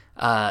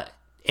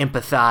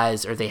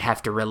empathize or they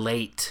have to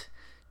relate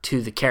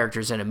to the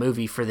characters in a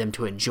movie for them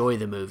to enjoy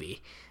the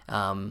movie.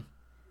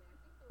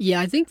 Yeah,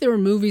 I think there are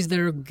movies that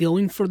are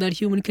going for that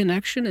human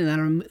connection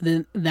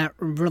and that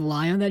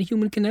rely on that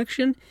human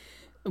connection.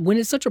 When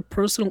it's such a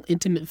personal,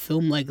 intimate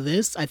film like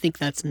this, I think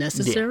that's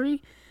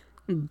necessary.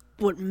 Yeah.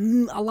 But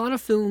a lot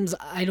of films,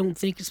 I don't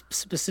think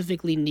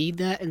specifically need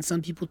that, and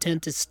some people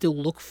tend to still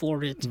look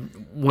for it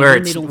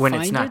when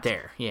it's not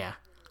there. Yeah.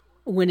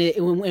 When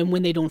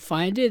they don't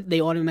find it, they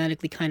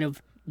automatically kind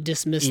of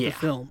dismiss the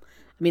film.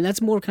 I mean,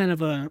 that's more kind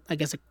of a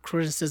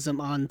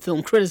criticism on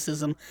film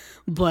criticism,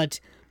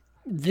 but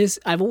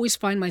I've always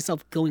find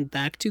myself going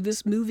back to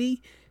this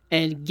movie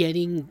and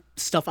getting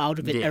stuff out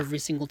of it every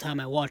single time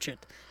I watch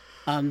it.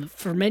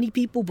 For many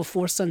people,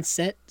 Before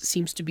Sunset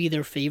seems to be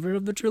their favorite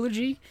of the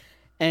trilogy,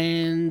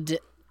 and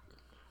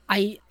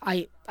I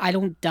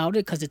don't doubt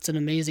it because it's an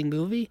amazing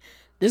movie.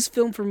 This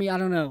film for me, I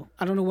don't know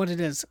what it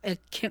is. I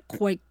can't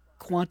quite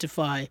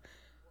quantify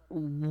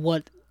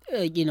what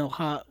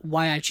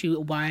why I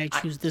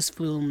choose this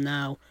film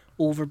now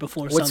over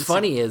Before Sunset. What's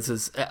funny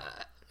is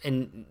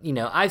and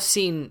I've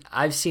seen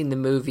the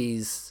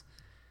movies,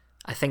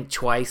 I think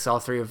twice, all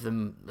three of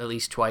them at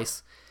least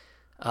twice.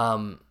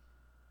 If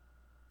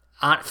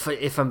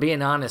I'm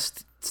being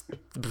honest,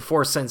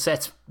 Before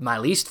Sunset's my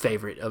least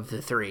favorite of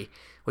the three,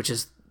 which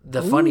is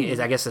funny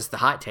is I guess it's the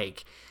hot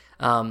take.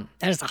 That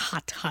is a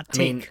hot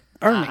take.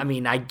 I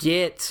mean, I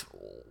get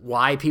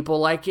why people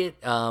like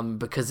it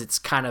because it's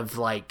kind of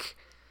like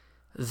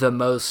the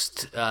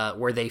most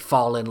where they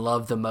fall in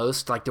love the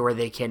most, like where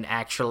they can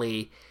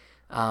actually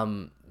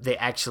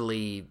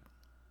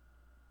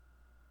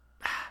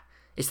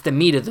it's the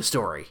meat of the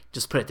story.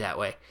 Just put it that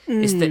way.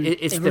 It's the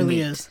really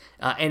meat, is.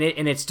 And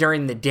it's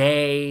during the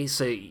day,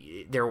 so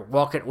they're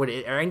walking.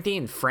 Aren't they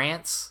in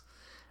France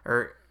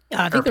or?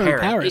 I think they're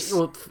Paris.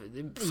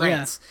 in Paris.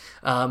 France.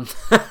 Yeah.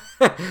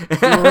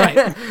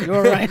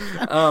 You're right.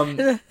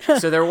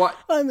 So they're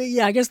I mean,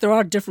 yeah, I guess there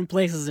are different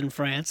places in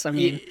France. I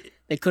mean,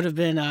 they could have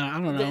been. I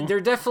don't know. They're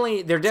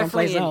definitely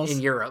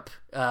in Europe.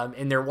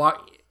 And they're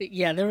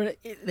Yeah, they're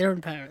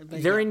in Paris.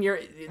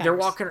 They're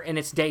walking, and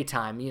it's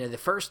daytime. The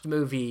first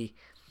movie,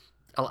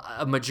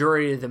 a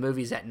majority of the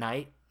movie's at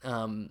night,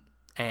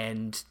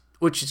 and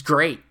which is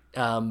great.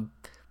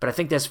 But I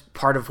think that's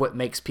part of what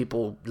makes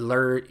people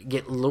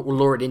get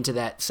lured into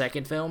that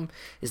second film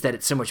is that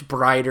it's so much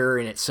brighter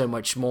and it's so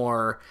much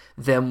more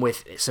them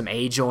with some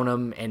age on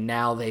them, and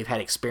now they've had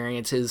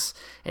experiences,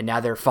 and now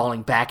they're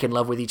falling back in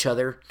love with each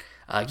other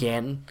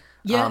again.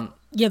 Yeah.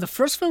 Yeah, the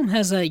first film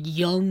has a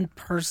young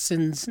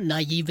person's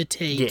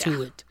naivete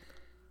to it.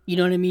 You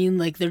know what I mean?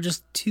 Like, they're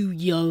just two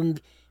young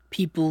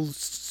people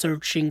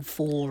searching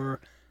for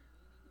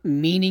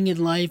meaning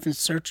in life and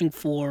searching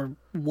for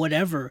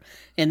whatever.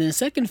 And then the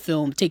second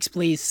film takes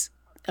place,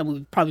 and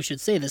we probably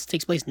should say this,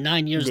 takes place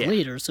 9 years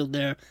later. So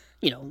they're,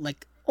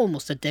 like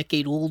almost a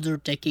decade older,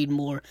 decade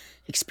more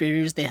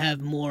experienced. They have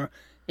more,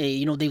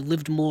 they've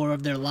lived more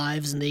of their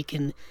lives, and they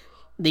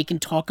can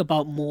talk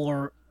about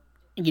more,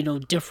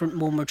 different,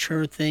 more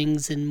mature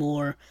things, and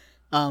more.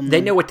 They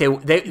know what they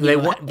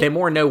want. They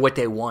more know what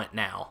they want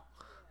now.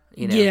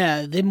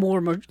 Yeah, they're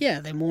more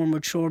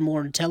mature,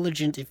 more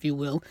intelligent, if you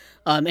will.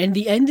 And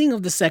the ending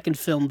of the second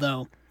film,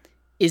 though,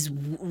 is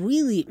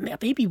really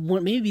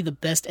maybe the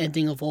best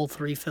ending of all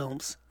three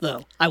films.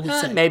 Though I would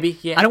say maybe.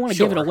 Yeah, I don't want to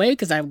give it away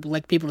because I would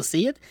like people to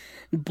see it,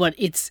 but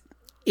it's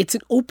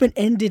an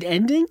open-ended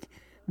ending,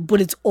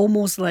 but it's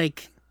almost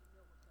like.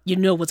 You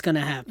know what's going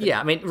to happen. Yeah,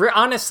 I mean,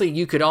 honestly,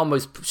 you could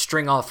almost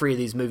string all three of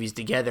these movies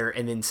together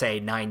and then say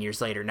 9 years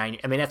later. I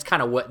mean, that's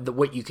kind of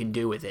what you can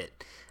do with it.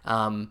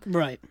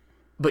 Right.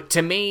 But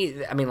to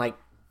me, I mean, like,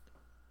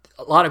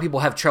 a lot of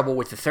people have trouble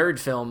with the third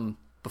film,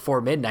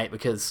 Before Midnight,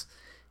 because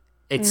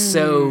it's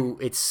so.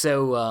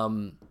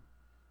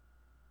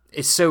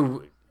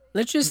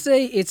 Let's just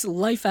say it's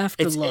life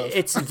after love.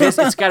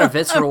 It's got a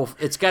visceral.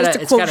 It's got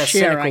a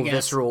cynical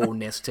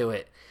visceralness to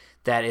it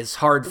that is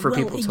hard for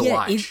people to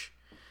watch.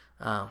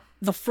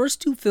 The first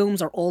two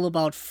films are all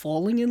about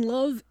falling in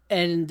love,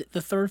 and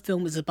the third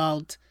film is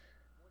about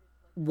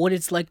what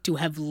it's like to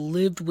have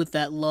lived with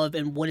that love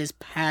and what is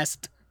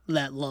past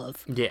that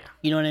love. Yeah.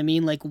 You know what I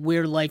mean? Like,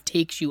 where life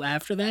takes you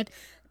after that.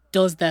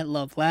 Does that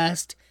love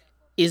last?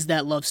 Is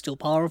that love still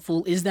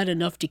powerful? Is that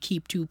enough to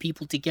keep two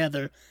people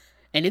together?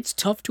 And it's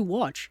tough to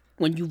watch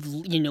when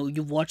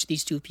you've watched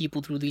these two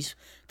people through these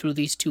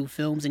two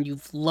films, and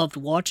you've loved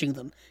watching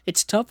them.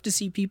 It's tough to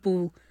see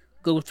people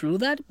go through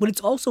that, but it's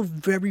also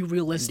very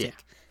realistic. Yeah.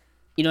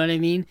 You know what I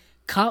mean?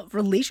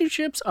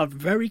 Relationships are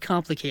very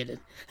complicated.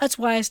 That's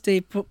why I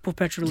stay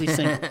perpetually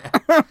single.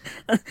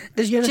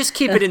 Just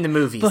keep it in the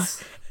movies.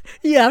 But,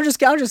 yeah, I'll just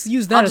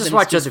use that. I'll just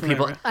watch other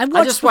people. I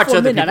just watch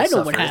other people. I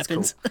know what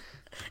happens. Cool.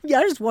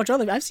 Yeah, I just watch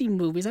other. I've seen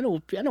movies. I know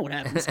what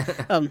happens.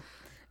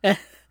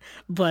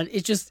 But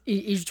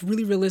it's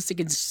really realistic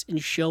in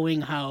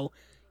showing how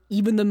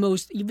even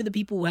the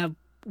people who have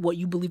what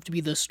you believe to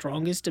be the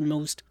strongest and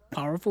most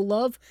powerful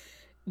love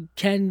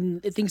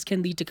things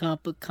can lead to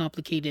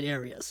complicated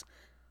areas.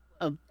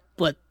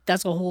 But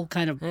that's a whole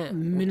kind of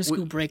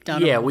minuscule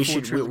breakdown. Yeah,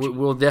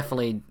 we'll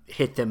definitely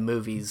hit them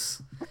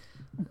movies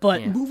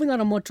But moving on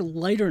a much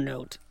lighter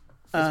note.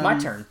 It's my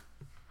turn.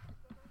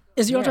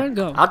 Is your turn?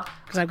 Go.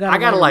 Because I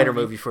got a lighter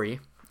movie for you.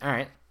 All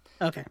right.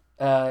 Okay.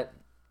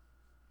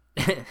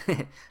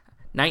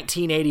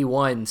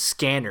 1981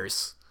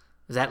 Scanners.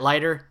 Is that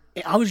lighter?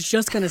 I was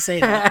just going to say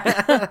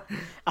that.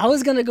 I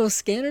was going to go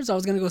Scanners. I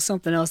was going to go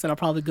something else that I'll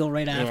probably go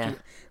right after.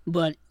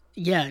 But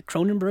yeah,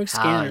 Cronenberg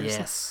Scanners.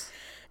 Yes.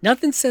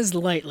 Nothing says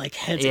light like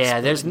heads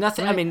exploding, there's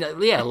nothing. Right? I mean,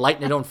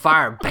 lighting it on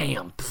fire.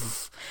 Bam.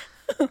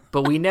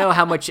 But we know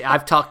how much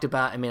I've talked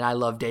about. I mean, I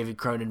love David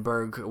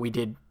Cronenberg. We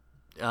did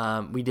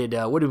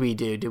what did we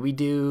do? Did we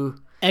do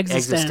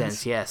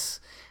Existence? Yes.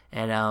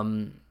 And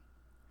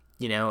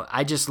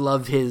I just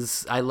love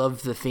I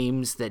love the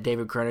themes that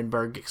David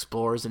Cronenberg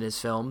explores in his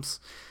films,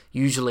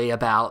 usually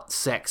about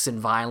sex and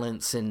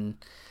violence and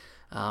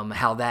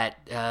how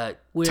that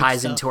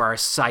ties stuff. into our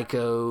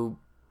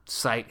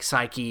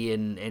psyche,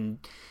 and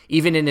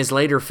even in his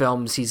later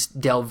films, he's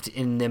delved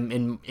in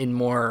them in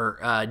more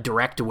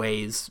direct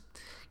ways,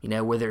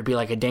 whether it be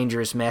like A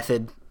Dangerous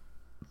Method,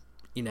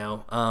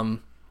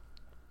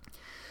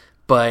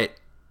 but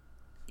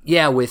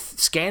yeah, with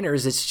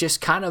Scanners, it's just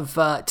kind of,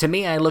 to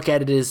me, I look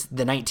at it as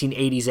the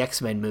 1980s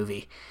X-Men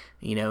movie,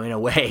 in a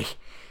way.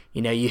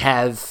 You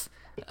have...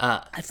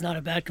 That's not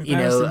a bad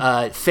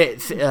comparison.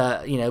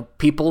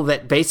 People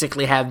that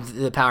basically have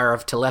the power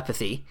of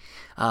telepathy,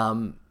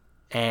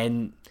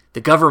 and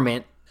the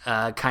government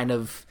kind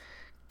of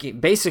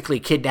basically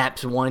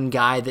kidnaps one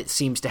guy that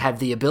seems to have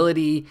the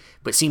ability,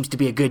 but seems to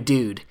be a good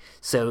dude.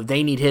 So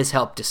they need his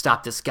help to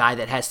stop this guy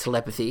that has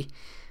telepathy.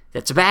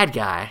 That's a bad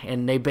guy,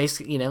 and they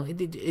basically,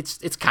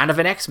 it's kind of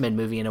an X-Men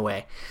movie in a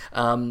way.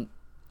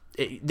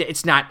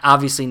 It's not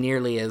obviously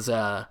nearly as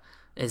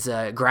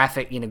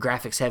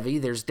graphics heavy.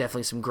 There's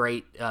definitely some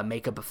great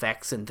makeup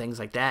effects and things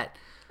like that.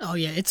 Oh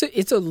yeah,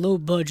 it's a low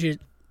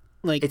budget,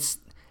 like it's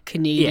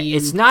Canadian. Yeah,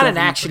 it's not an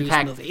action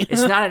packed.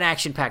 It's not an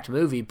action packed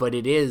movie, but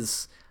it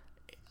is,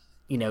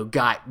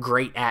 got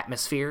great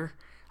atmosphere,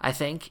 I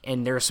think,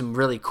 and there are some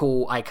really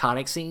cool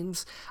iconic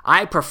scenes.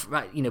 I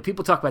prefer,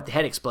 people talk about the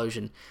head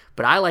explosion,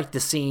 but I like the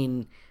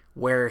scene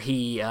where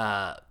he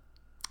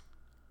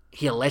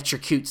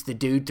electrocutes the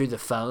dude through the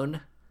phone,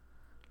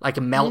 like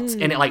it melts,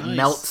 and it nice.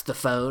 Melts the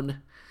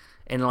phone,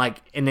 and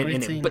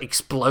it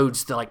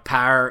explodes to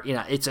power.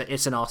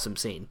 It's an awesome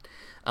scene.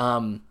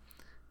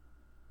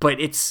 But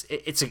it's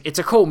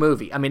a cool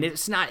movie. I mean,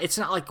 it's not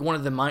like one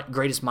of the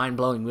greatest mind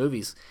blowing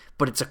movies,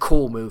 but it's a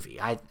cool movie.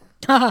 I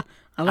know,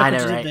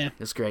 right? There.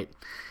 It's great.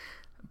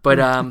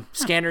 But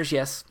Scanners,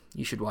 yes,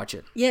 you should watch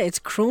it. Yeah, it's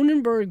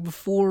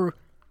Cronenberg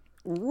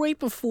right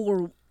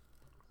before.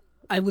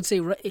 I would say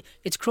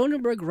it's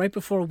Cronenberg right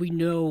before we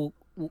know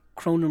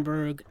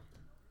Cronenberg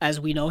as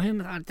we know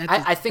him.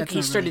 I think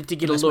he started to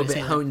get a little bit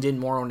honed in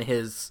more on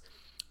his.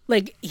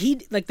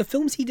 The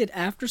films he did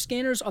after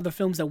Scanners are the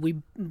films that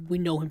we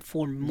know him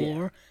for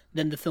more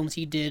than the films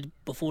he did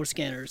before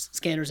Scanners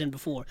and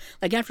before.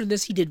 Like after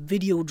this, he did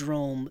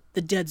Videodrome,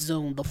 The Dead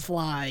Zone, The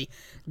Fly,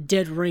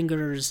 Dead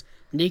Ringers,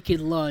 Naked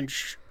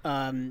Lunch,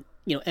 M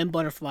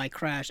Butterfly,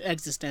 Crash,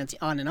 Existence,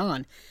 on and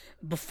on.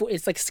 Before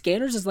it's like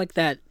Scanners is like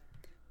that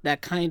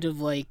kind of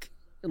like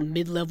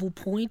mid-level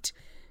point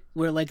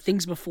where like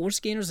things before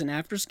Scanners and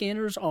after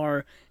Scanners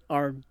are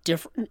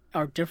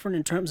different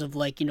in terms of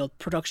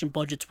production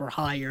budgets were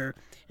higher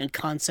and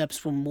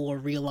concepts were more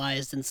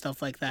realized and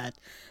stuff like that.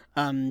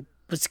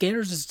 But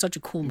Scanners is such a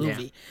cool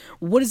movie. Yeah.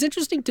 What is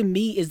interesting to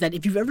me is that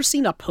if you've ever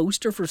seen a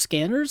poster for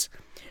Scanners,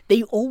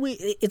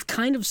 it's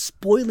kind of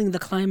spoiling the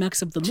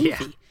climax of the movie. Yeah.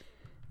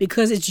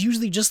 Because it's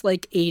usually just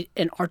like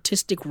an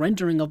artistic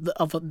rendering of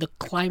the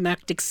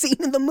climactic scene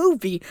in the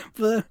movie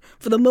for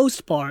the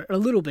most part, a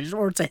little bit,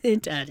 or it's a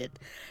hint at it.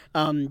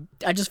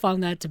 I just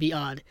found that to be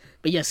odd.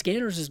 But yeah,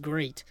 Scanners is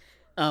great.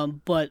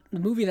 But the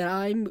movie that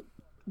I'm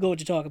going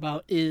to talk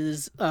about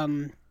is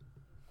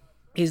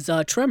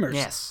Tremors.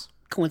 Yes.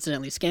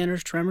 Coincidentally,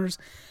 Scanners, Tremors.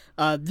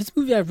 This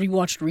movie I've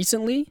rewatched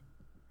recently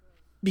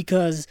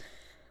because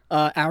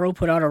Arrow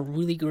put out a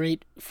really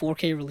great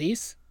 4K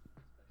release.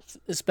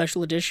 A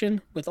special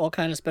edition with all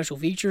kind of special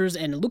features,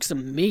 and it looks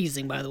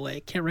amazing, by the way.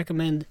 Can't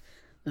recommend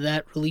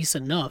that release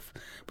enough.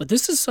 But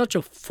this is such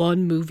a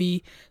fun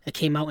movie that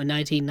came out in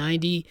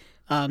 1990.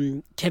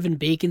 Kevin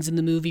Bacon's in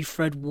the movie.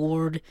 Fred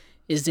Ward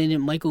is in it.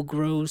 Michael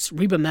Gross.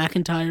 Reba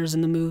McEntire's in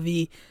the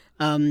movie.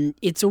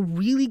 It's a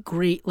really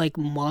great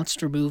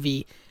monster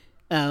movie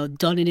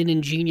done in an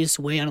ingenious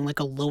way on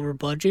a lower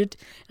budget.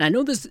 And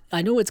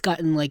I know it's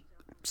gotten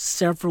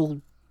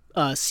several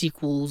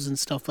sequels and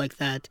stuff like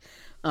that.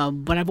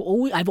 But I've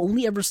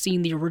only ever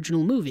seen the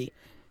original movie,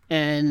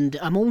 and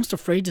I'm almost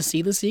afraid to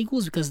see the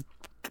sequels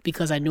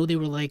because I know they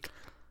were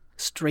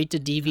straight to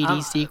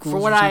DVD sequels.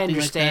 From what I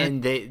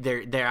understand,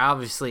 they're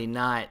obviously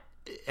not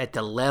at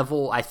the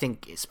level, I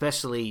think,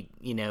 especially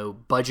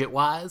budget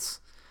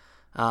wise.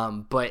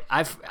 But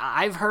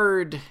I've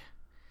heard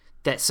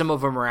that some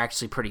of them are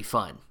actually pretty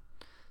fun,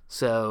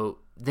 so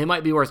they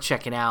might be worth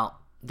checking out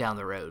down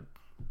the road.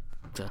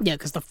 So. Yeah,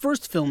 because the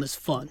first film is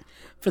fun.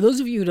 For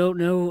those of you who don't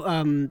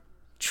know.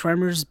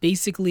 Tremors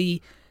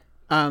basically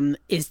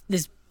is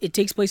this it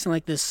takes place in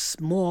like this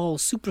small,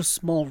 super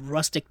small,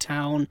 rustic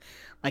town,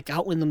 like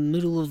out in the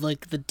middle of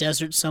like the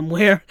desert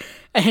somewhere.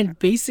 And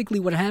basically,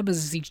 what happens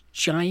is these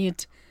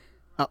giant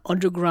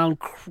underground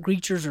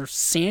creatures or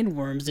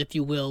sandworms, if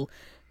you will,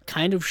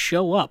 kind of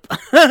show up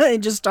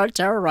and just start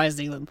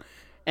terrorizing them.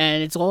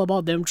 And it's all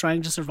about them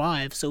trying to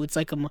survive. So it's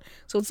like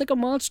a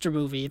monster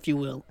movie, if you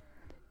will.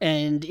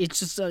 And it's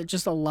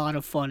just a lot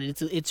of fun.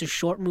 It's a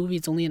short movie.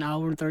 It's only an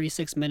hour and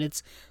 36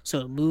 minutes, so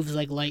it moves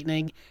like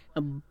lightning.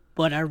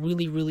 But I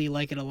really, really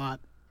like it a lot.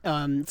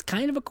 It's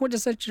kind of a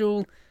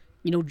quintessential,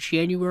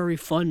 January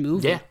fun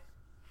movie. Yeah,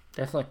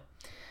 definitely.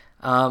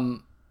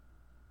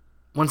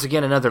 Once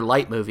again, another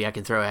light movie I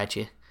can throw at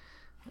you.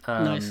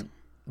 Nice.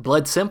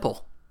 Blood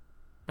Simple,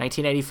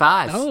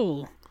 1985.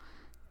 Oh.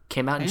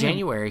 Came out in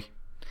January,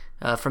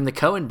 from the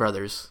Coen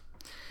brothers.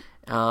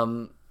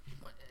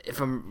 If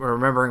I'm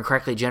remembering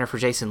correctly, Jennifer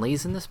Jason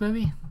Leigh's in this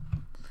movie.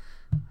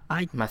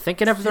 Am I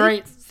thinking of the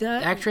right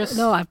actress?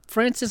 No,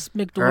 Frances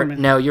McDormand.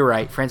 No, you're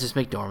right, Frances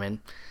McDormand.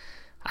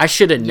 I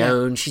should have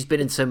known. She's been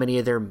in so many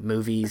of their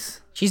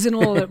movies. She's in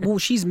all that. Well,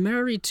 she's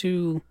married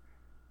to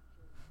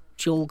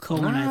Joel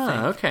Coen, I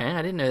think. Okay,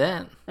 I didn't know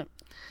that.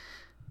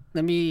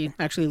 Let me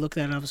actually look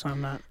that up so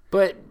I'm not...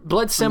 But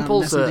Blood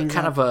Simple's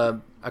kind of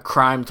a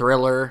crime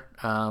thriller.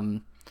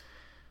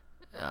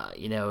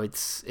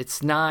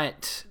 It's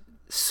not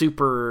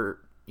super,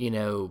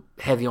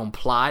 heavy on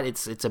plot.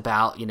 It's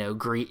about,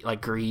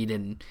 greed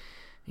and,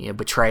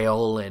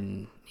 betrayal,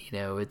 and,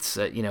 it's,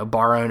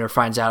 bar owner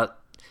finds out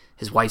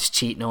his wife's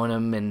cheating on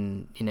him,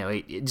 and,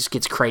 it just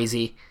gets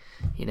crazy.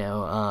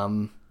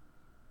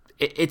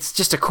 It's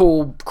just a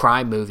cool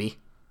crime movie,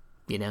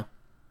 I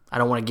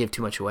don't want to give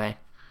too much away.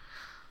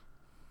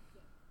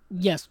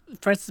 Yes,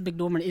 Frances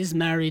McDormand is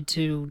married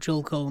to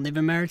Joel Coen. They've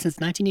been married since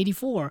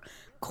 1984.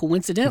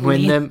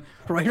 Coincidentally,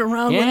 right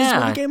around when this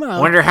movie came out. I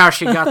wonder how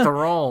she got the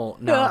role.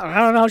 No. I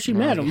don't know how she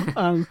met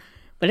him.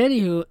 But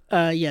anywho,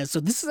 so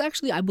this is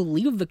actually, I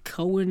believe, the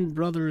Coen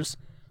brothers'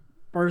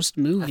 first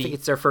movie. I think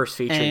it's their first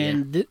feature,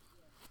 and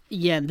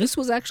this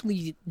was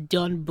actually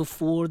done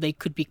before they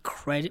could be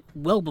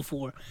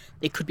before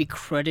they could be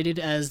credited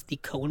as the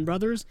Coen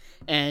brothers,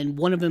 and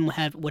one of them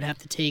would have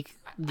to take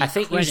the I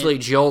think credit, usually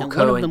Joel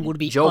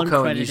Coen usually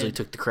uncredited.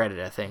 took the credit,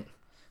 I think.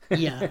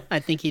 Yeah, I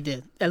think he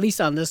did. At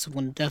least on this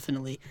one,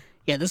 definitely.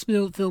 Yeah, this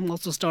film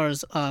also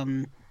stars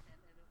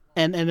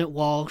Emmett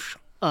Walsh,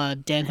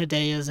 Dan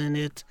Hedaya's in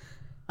it.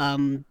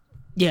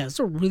 It's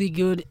a really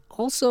good,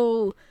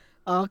 also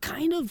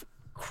kind of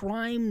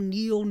crime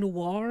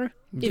neo-noir,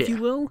 if you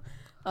will.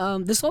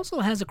 This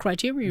also has a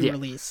Criterion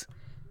release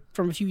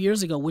from a few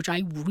years ago, which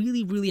I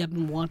really, really have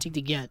been wanting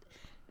to get,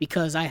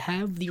 because I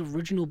have the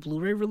original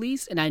Blu-ray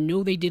release, and I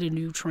know they did a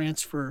new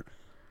transfer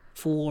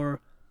for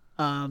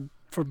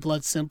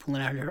Blood Simple,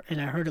 and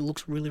I heard it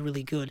looks really,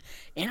 really good.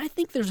 And I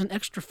think there's an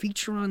extra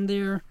feature on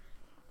there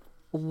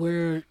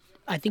where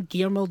I think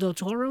Guillermo del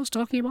Toro is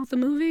talking about the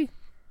movie,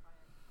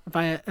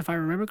 if I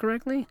remember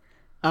correctly.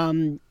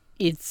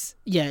 It's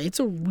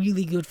a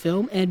really good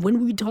film. And when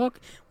we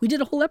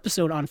did a whole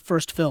episode on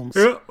first films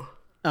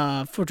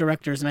for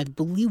directors, and I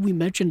believe we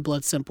mentioned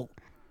Blood Simple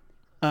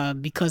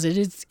because it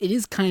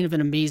is kind of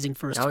an amazing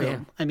first film. Yeah.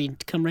 I mean,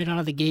 to come right out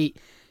of the gate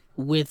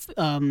with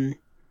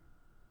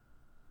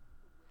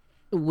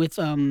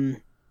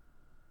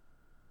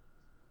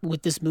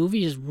this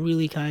movie is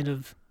really kind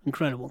of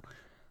incredible.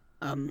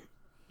 I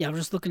was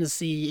just looking to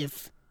see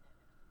if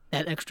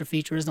that extra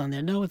feature is on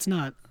there. No, it's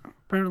not.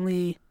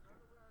 Apparently,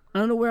 I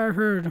don't know where I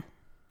heard.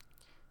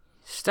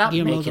 Stop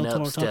Guillermo making del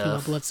Toro up talking stuff.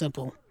 about Blood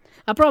Simple.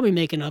 I'm probably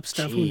making up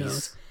stuff. Jeez. Who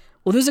knows?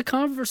 Well, there's a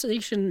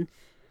conversation.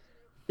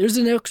 There's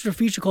an extra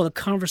feature called A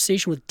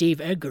Conversation with Dave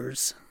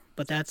Eggers,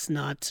 but that's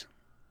not.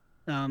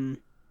 That's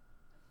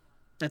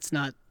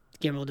not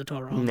Guillermo del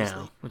Toro. Obviously.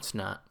 No, it's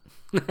not.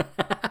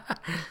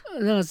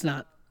 No, it's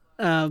not.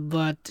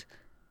 But.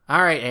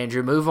 All right,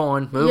 Andrew, move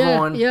on. Move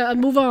on. Yeah,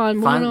 move on.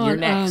 You're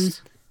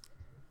next.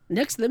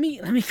 Next,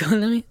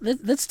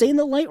 let's stay in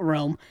the light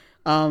realm.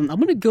 I'm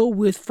gonna go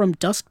with From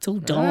Dusk Till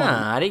Dawn.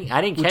 I didn't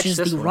catch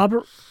this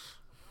one.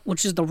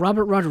 Which is the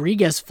Robert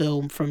Rodriguez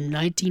film from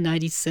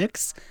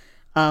 1996.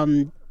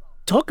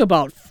 Talk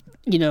about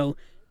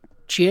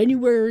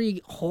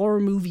January horror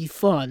movie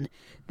fun.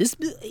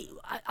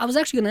 I was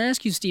actually gonna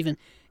ask you, Stephen,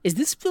 is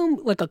this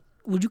film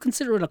would you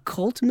consider it a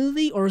cult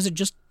movie, or is it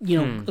just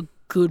a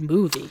good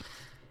movie?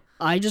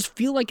 I just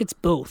feel like it's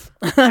both.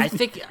 I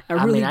think.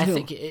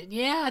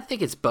 I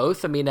think it's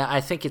both. I mean, I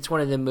think it's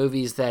one of the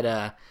movies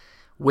that,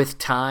 with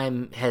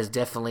time, has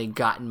definitely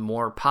gotten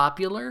more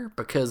popular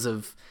because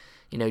of,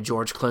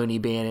 George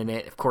Clooney being in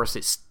it. Of course,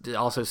 it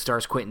also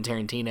stars Quentin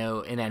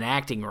Tarantino in an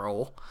acting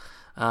role.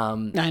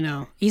 I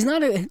know he's not.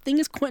 The thing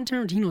is,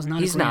 Quentin Tarantino's not.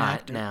 He's not.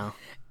 Actor. No.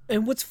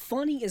 And what's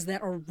funny is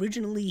that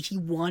originally he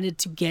wanted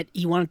to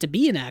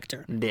be an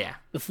actor. Yeah.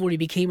 Before he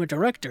became a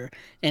director,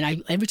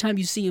 and every time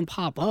you see him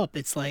pop up,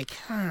 it's like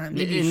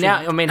maybe. Now,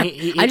 I mean,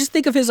 I just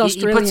think of his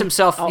Australian. He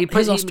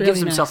gives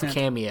himself a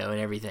cameo and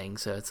everything,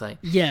 so it's like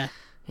I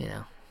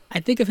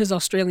think of his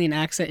Australian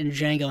accent in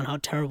Django and how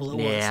terrible it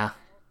was. Yeah.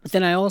 But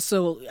then I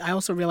also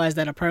realized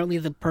that apparently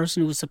the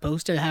person who was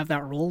supposed to have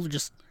that role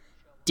just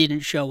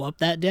didn't show up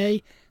that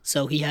day,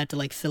 so he had to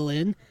like fill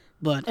in.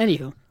 But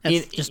anywho,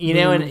 that's just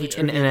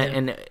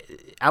and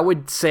I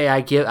would say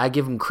I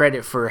give him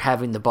credit for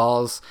having the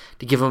balls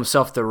to give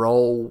himself the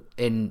role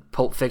in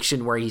Pulp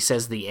Fiction where he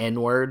says the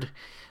N-word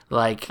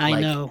like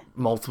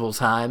multiple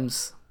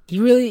times. He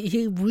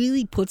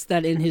really puts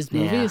that in his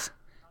movies,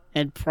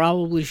 and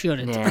probably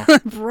shouldn't. Yeah.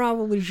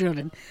 Probably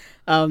shouldn't.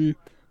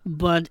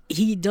 But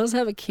he does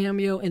have a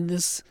cameo in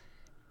this.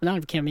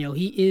 Not a cameo.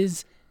 He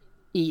is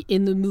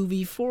in the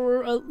movie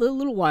for a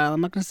little while.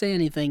 I'm not going to say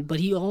anything, but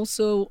he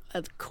also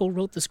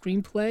co-wrote the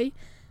screenplay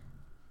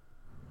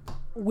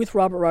with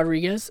Robert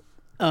Rodriguez.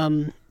 He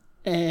wrote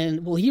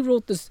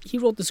the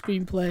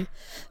screenplay.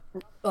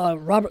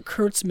 Robert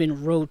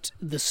Kurtzman wrote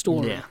the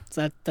story. Yeah.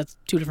 So that's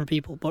two different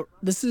people. But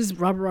this is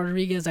Robert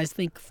Rodriguez, I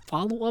think,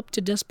 follow-up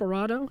to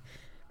Desperado,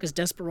 because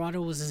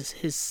Desperado was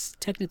his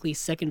technically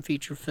second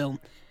feature film.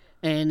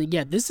 And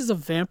yeah, this is a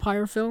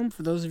vampire film,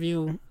 for those of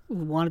you who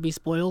want to be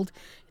spoiled.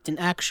 It's an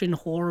action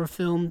horror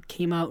film,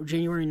 came out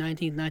January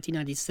 19th,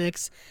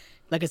 1996.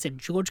 Like I said,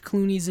 George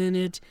Clooney's in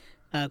it,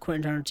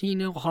 Quentin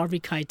Tarantino, Harvey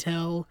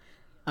Keitel,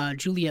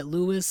 Juliette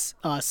Lewis.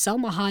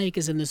 Salma Hayek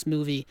is in this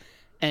movie,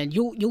 and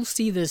you'll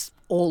see this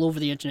all over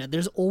the internet.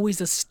 There's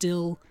always a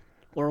still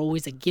or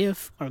always a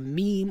gif or a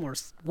meme or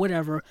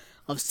whatever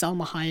of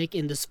Salma Hayek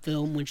in this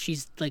film when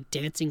she's like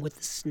dancing with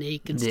the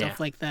snake and stuff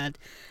like that,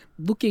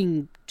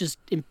 looking just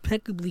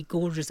impeccably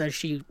gorgeous as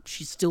she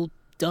still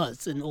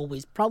does and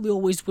probably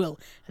always will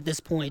at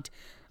this point.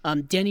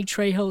 Danny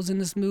Trejo's in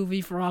this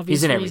movie for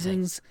obvious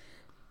reasons,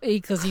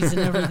 because he's in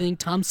everything.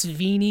 Tom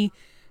Savini,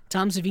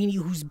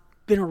 who's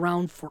been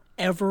around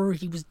forever.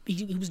 He was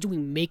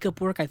doing makeup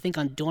work, I think,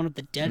 on Dawn of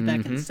the Dead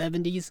back in the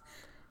 70s.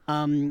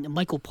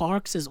 Michael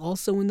Parks is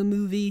also in the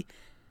movie.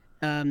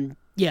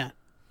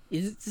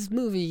 This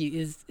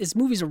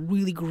movie's a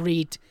really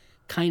great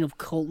kind of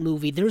cult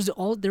movie. There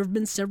have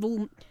been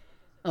several,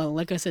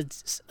 like I said,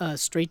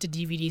 straight to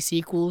DVD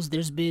sequels.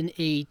 There's been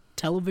a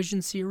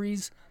television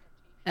series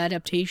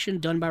adaptation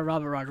done by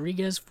Robert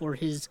Rodriguez for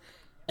his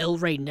El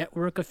Rey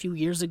network a few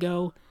years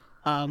ago,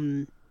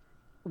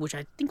 which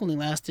I think only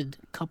lasted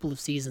a couple of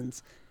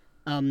seasons.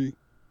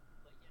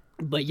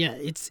 But yeah,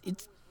 it's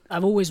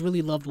I've always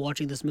really loved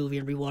watching this movie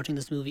and rewatching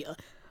this movie.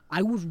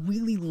 I would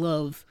really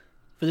love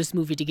for this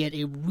movie to get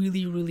a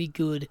really, really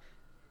good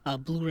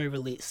Blu-ray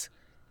release.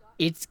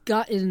 It's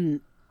gotten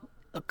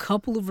a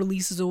couple of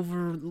releases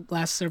over the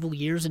last several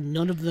years, and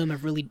none of them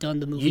have really done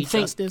the movie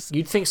justice.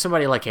 You'd think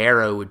somebody like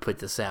Arrow would put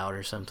this out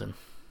or something.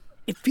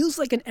 It feels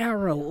like an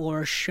Arrow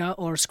or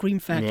a Scream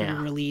Factory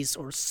release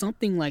or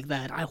something like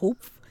that. I hope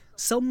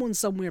someone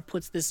somewhere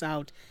puts this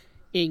out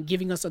and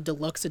giving us a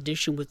deluxe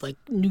edition with like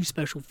new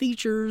special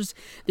features.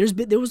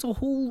 There was a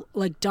whole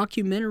like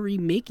documentary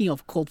making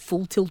of called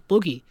Full Tilt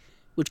Boogie,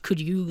 which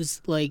could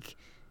use like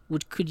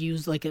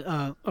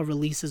a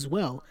release as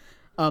well.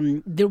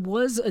 There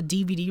was a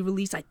DVD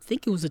release. I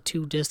think it was a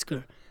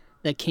 2-discer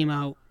that came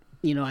out,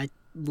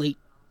 late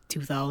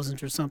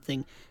 2000s or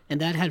something,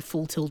 and that had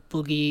Full Tilt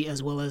Boogie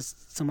as well as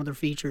some other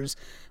features.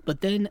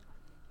 But then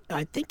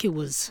I think it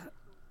was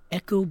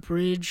Echo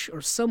Bridge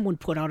or someone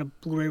put out a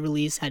Blu-ray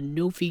release, had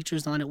no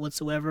features on it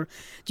whatsoever.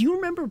 Do you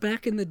remember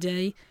back in the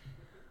day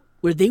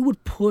where they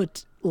would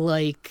put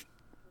like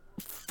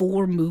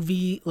 4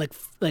 movie like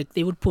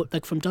they would put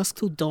like From Dusk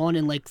Till Dawn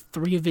and like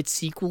 3 of its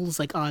sequels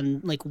like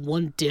on like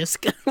 1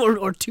 disc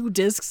or 2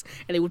 discs,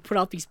 and they would put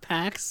out these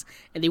packs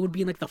and they would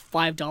be in like the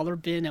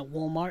 $5 bin at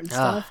Walmart and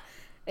stuff.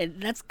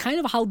 And that's kind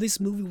of how this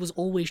movie was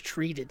always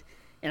treated,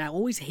 and I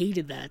always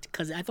hated that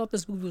because I thought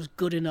this movie was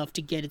good enough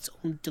to get its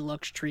own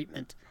deluxe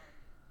treatment.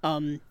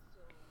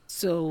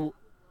 So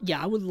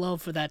yeah, I would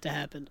love for that to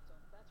happen.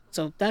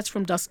 So that's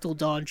From Dusk Till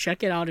Dawn.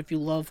 Check it out if you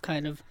love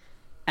kind of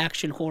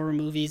action horror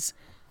movies.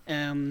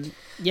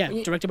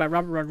 Directed by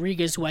Robert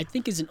Rodriguez, who I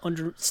think is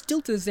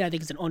still to this day, I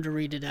think is an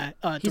underrated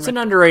director. He's an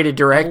underrated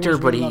director,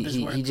 but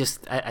he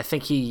just, I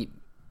think he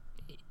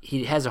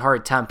has a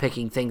hard time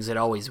picking things that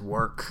always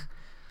work.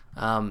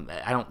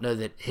 I don't know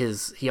that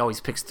he always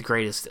picks the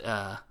greatest.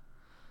 I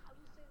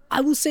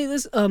will say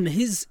this,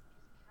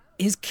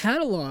 his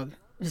catalog,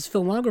 his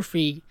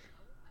filmography,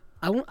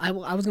 I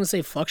was going to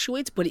say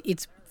fluctuates, but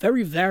it's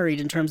very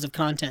varied in terms of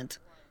content.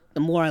 The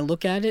more I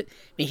look at it, I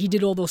mean, he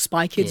did all those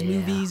Spy Kids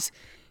movies.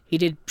 He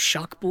did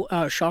Shark Boy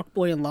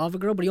and Lava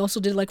Girl, but he also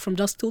did like From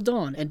Dusk Till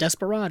Dawn and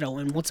Desperado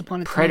and Once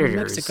Upon a Time in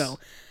Mexico.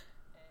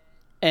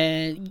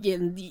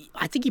 And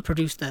I think he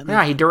produced that movie.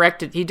 Yeah, he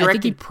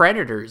directed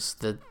Predators,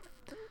 the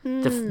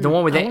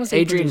one with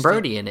Adrian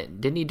Brody in it.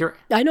 Didn't he direct?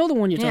 I know the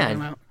one you're talking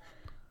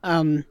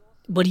about.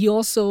 But he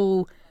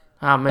also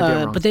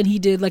but then he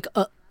did like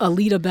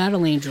Alita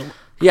Battle Angel.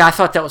 Yeah, I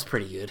thought that was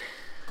pretty good.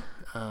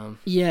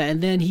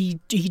 And then he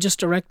just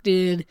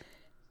directed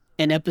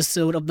an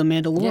episode of The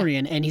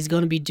Mandalorian, and he's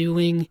going to be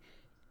doing...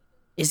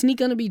 Isn't he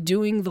going to be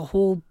doing the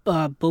whole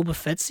Boba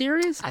Fett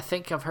series? I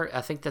think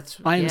that's...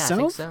 By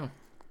himself? I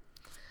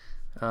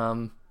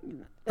think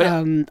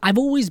so. I've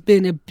always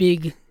been a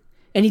big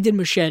And he did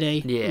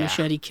Machete. Yeah.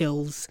 Machete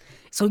Kills.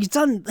 So he's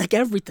done like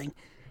everything.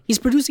 He's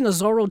producing a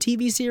Zorro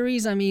TV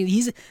series. I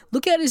mean,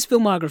 look at his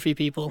filmography,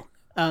 people.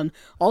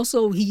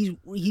 Also,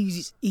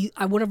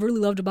 what I've really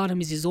loved about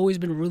him is he's always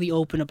been really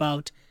open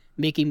about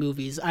making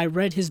movies. I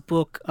read his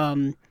book,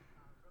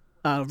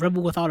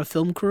 Rebel Without a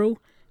Film Crew.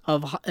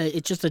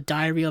 It's just a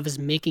diary of his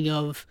making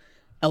of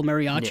El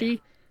Mariachi.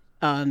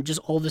 Yeah. Just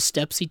all the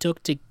steps he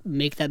took to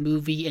make that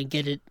movie and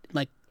get it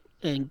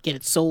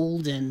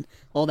sold and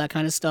all that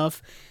kind of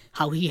stuff.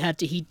 How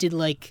he did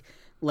like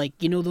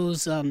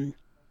those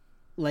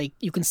like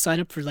you can sign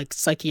up for like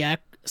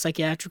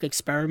psychiatric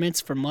experiments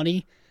for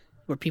money,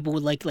 where people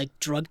would like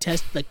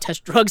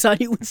test drugs on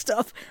you and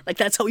stuff. Like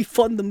that's how he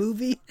funded the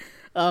movie.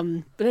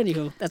 But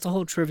anywho, that's a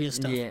whole trivia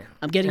stuff. Yeah.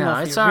 I'm getting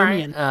off it's here. all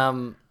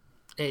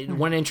right.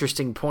 One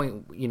interesting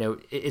point,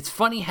 it's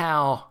funny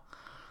how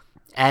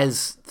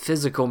as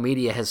physical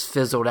media has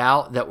fizzled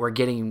out that we're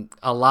getting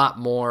a lot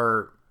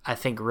more, I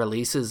think,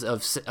 releases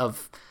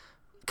of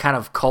kind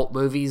of cult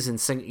movies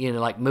and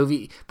like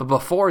movie, but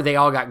before they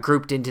all got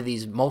grouped into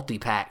these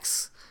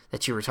multi-packs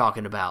that you were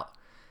talking about.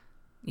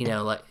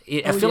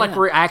 I feel like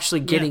we're actually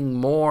getting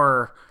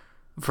more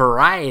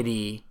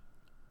variety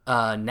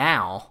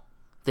now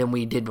than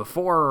we did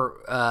before.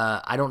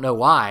 I don't know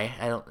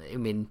why.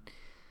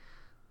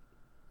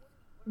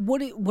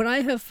 What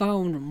I have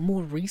found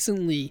more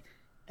recently,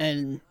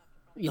 and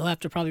you'll have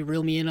to probably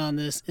reel me in on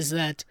this, is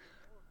that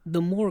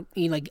the more,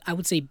 I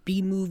would say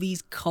B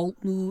movies, cult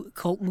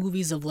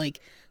movies of like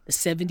the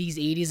 70s,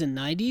 80s, and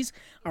 90s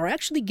are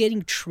actually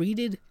getting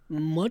treated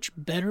much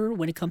better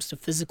when it comes to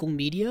physical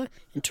media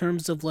in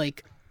terms of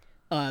like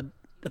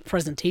the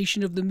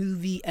presentation of the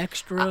movie,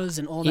 extras,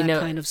 and all that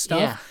kind of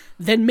stuff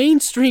than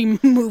mainstream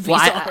movies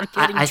are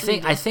getting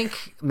treated. I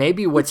think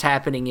maybe what's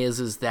happening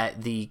is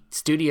that the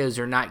studios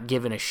are not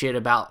giving a shit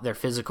about their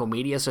physical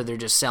media, so they're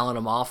just selling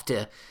them off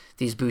to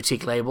these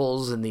boutique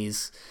labels and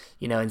these,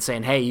 and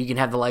saying, hey, you can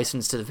have the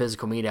license to the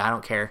physical media. I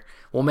don't care.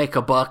 We'll make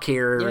a buck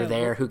here or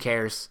there. Who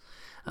cares?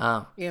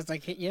 It's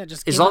like,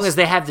 just as long as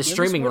they have the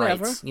streaming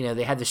rights.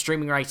 They have the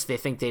streaming rights. They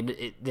think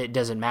it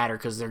doesn't matter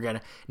because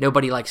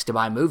nobody likes to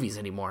buy movies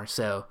anymore.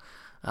 So,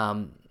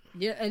 and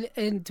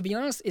to be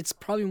honest, it's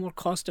probably more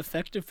cost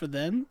effective for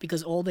them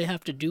because all they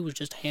have to do is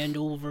just hand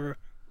over,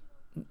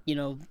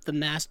 the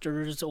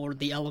masters or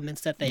the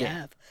elements that they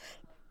have.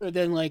 And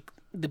then like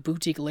the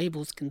boutique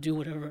labels can do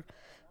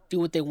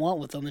what they want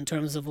with them in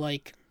terms of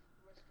like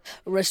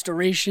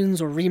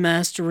restorations or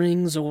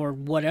remasterings or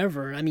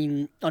whatever. I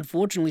mean,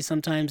 unfortunately,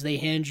 sometimes they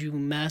hand you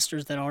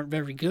masters that aren't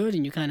very good,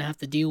 and you kind of have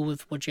to deal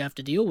with what you have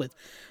to deal with.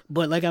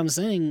 But like I was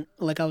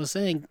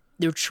saying,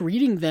 they're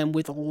treating them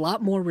with a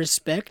lot more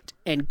respect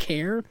and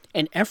care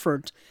and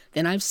effort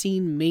than I've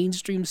seen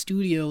mainstream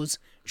studios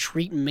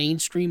treat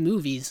mainstream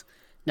movies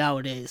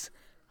nowadays.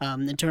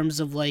 In terms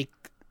of like,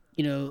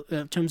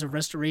 in terms of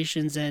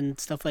restorations and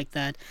stuff like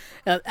that,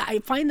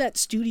 I find that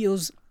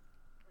studios,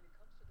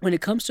 when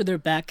it comes to their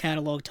back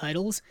catalog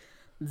titles,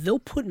 they'll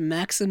put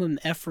maximum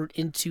effort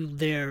into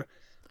their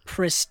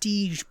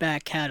prestige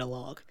back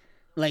catalog.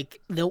 Like,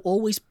 they'll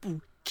always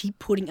keep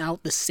putting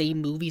out the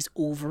same movies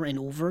over and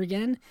over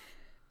again,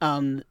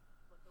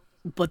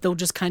 but they'll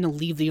just kind of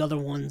leave the other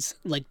ones,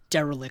 like,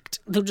 derelict.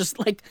 They'll just,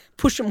 like,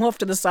 push them off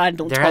to the side and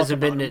don't talk about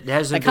them. There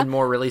hasn't been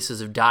more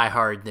releases of Die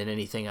Hard than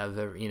anything I've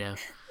ever,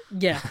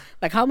 Yeah,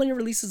 like, how many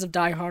releases of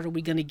Die Hard are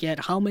we going to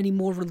get? How many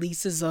more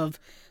releases of...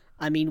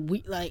 I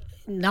mean,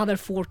 now that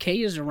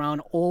 4K is around,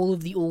 all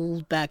of the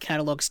old back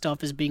catalog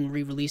stuff is being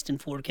re-released in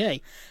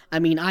 4K. I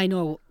mean, I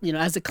know,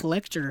 as a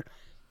collector,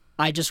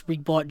 I just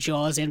rebought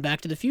Jaws and Back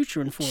to the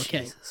Future in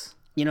 4K. Jesus.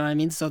 You know what I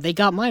mean? So they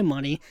got my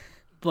money,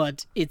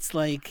 but it's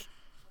like,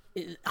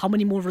 how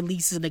many more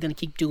releases are they going to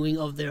keep doing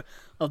of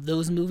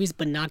those movies,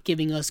 but not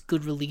giving us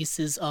good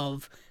releases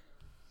of,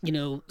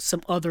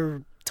 some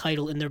other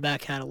title in their back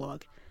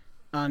catalog?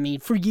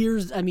 For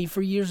years and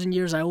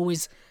years, I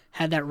always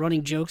had that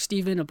running joke,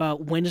 Steven,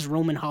 about when is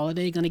Roman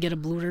Holiday going to get a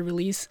Blu-ray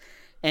release,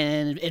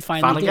 and it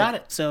finally got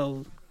it.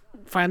 So,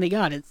 finally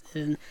got it,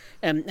 and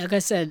like I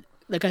said,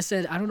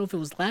 I don't know if it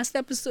was last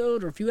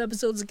episode or a few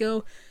episodes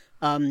ago,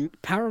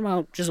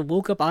 Paramount just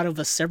woke up out of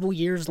a several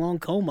years long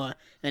coma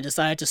and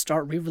decided to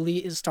start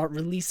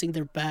releasing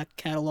their back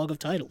catalog of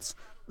titles.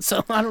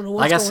 So I don't know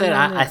what's going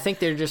on. Like I said, I think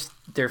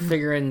they're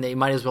figuring they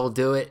might as well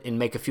do it and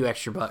make a few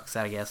extra bucks.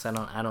 I guess I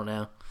don't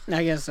know.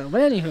 I guess so.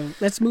 But anywho,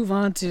 let's move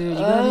on to... You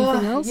got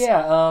anything else?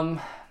 Yeah,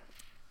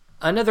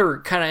 another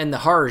kind of in the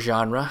horror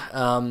genre.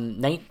 If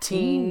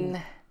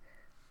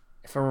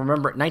I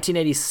remember,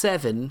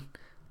 1987,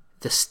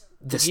 The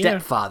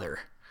Stepfather.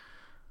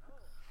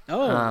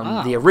 Oh,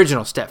 wow. The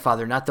original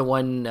Stepfather, not the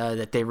one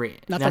that they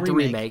not the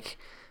remake,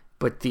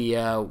 but the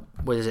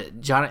what is it?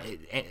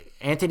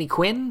 Anthony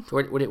Quinn?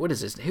 What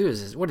is this?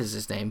 What is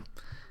his name?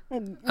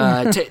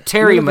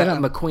 Terry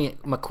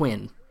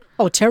McQuinn.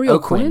 Oh, Terry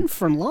O'Quinn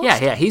from Lost?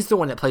 Yeah, he's the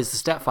one that plays the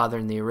stepfather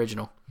in the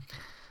original.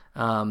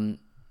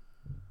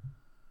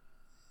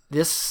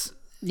 This...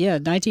 Yeah,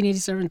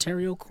 1987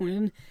 Terry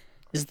O'Quinn.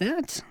 Is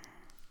that...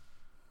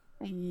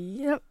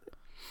 Yep.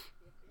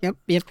 Yep.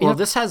 Well,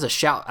 this has a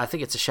Shout. I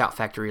think it's a Shout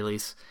Factory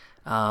release,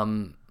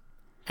 and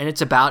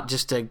it's about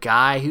just a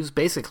guy who's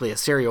basically a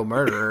serial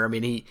murderer. I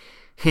mean,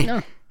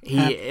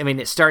 I mean,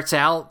 it starts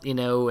out,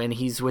 and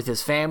he's with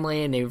his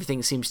family, and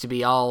everything seems to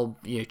be all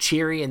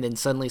cheery, and then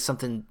suddenly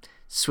something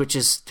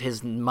switches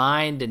his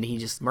mind, and he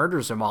just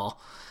murders them all,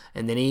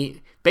 and then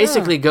he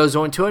basically goes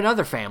on to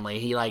another family.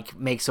 He like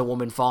makes a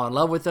woman fall in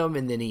love with him,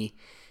 and then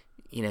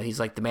he's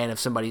like the man of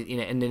somebody,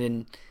 and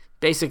then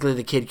basically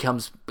the kid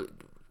becomes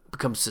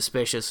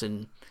suspicious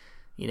and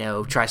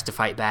tries to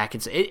fight back.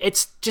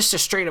 It's just a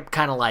straight up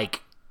kind of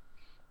like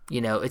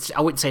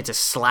I wouldn't say it's a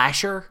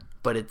slasher,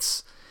 but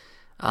it's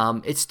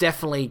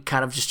definitely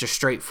kind of just a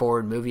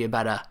straightforward movie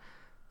about a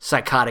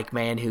psychotic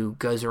man who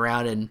goes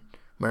around and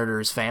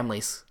murders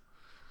families.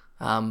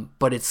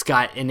 But it's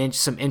got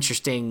some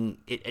interesting.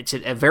 It's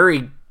a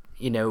very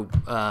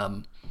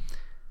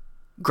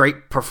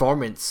great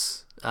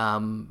performance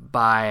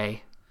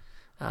by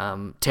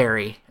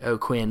Terry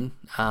O'Quinn.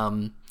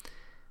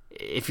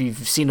 If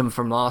you've seen him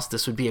from Lost,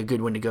 this would be a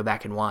good one to go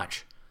back and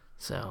watch.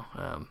 So,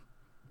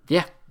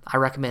 yeah, I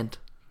recommend.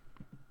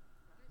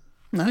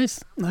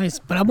 Nice.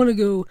 But I'm gonna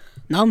go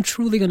now. I'm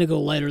truly gonna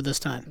go lighter this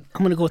time.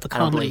 I'm gonna go with the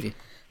comedy.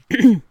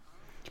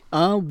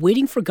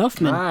 Waiting for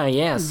Guffman. Ah,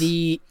 yes.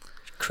 The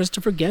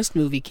Christopher Guest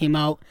movie came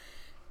out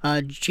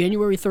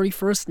January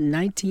 31st,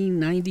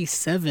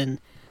 1997.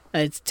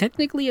 It's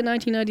technically a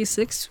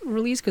 1996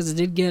 release because it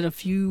did get a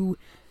few,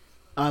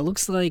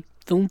 looks like,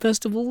 film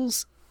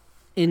festivals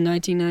in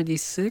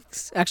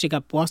 1996. Actually, it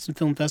got Boston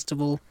Film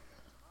Festival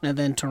and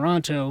then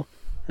Toronto.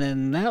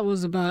 And then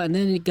and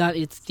then it got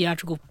its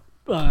theatrical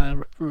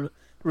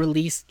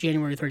release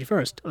January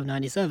 31st of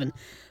 97.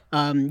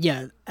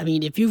 Yeah, I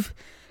mean, if you've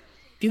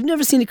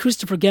never seen a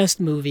Christopher Guest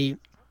movie,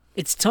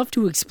 it's tough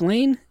to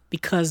explain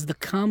because the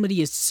comedy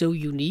is so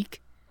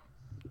unique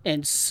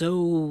and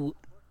so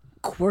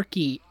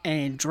quirky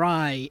and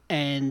dry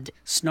and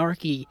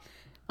snarky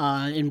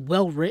and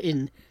well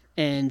written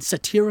and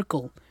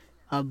satirical.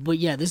 But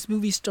yeah, this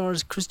movie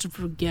stars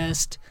Christopher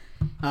Guest.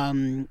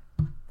 Yeah,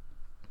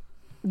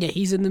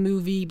 he's in the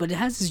movie, but it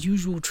has his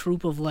usual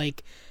troupe of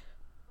like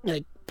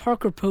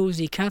Parker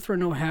Posey,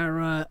 Catherine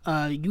O'Hara,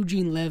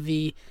 Eugene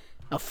Levy,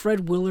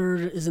 Fred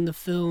Willard is in the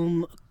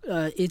film.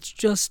 It's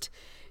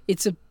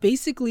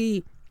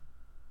basically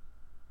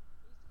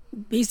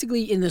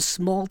in a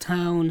small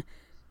town.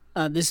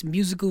 This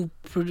local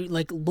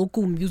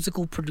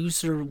musical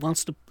producer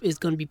is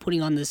going to be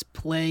putting on this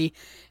play,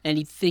 and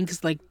he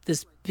thinks like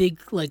this big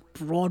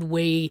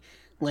Broadway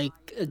a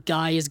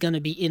guy is going to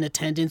be in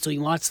attendance, so he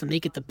wants to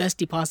make it the best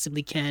he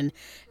possibly can,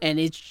 and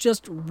it's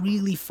just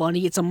really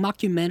funny. It's a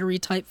mockumentary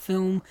type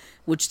film,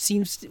 which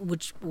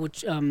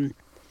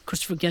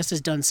Christopher Guest has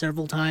done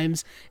several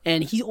times,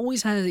 and he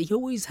always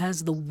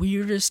has the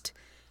weirdest,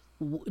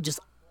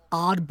 just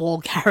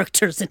oddball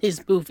characters in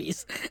his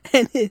movies,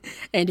 and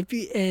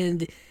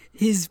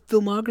his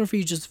filmography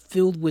is just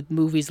filled with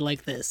movies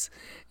like this,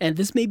 and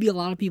this may be a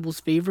lot of people's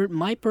favorite.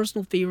 My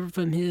personal favorite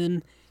from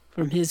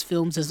his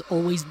films has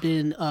always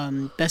been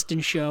Best in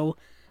Show.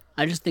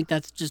 I just think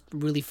that's just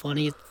really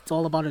funny. It's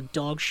all about a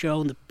dog show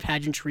and the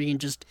pageantry and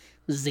just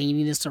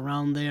zaniness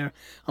around there.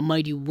 A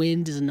Mighty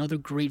Wind is another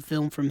great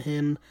film from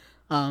him.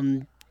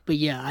 But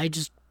yeah, I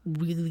just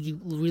really,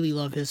 really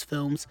love his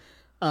films.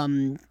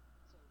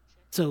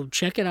 So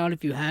check it out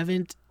if you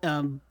haven't.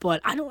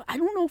 But I don't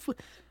know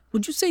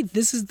would you say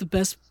this is the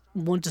best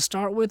one to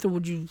start with, or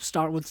would you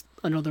start with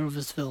another of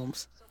his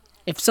films?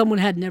 If someone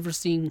had never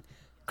seen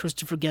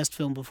Christopher Guest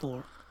film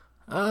before.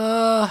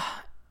 I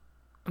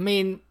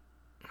mean,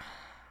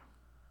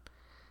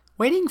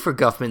 Waiting for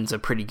Guffman's a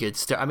pretty good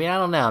start. I mean, I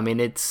don't know. I mean,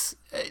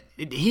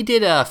 he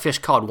did a Fish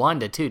Called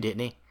Wanda too,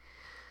 didn't he?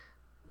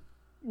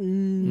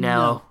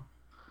 No.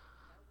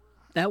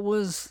 That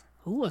was,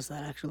 who was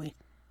that actually?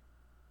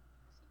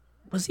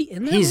 Was he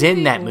in that He's movie,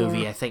 in that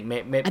movie, I think.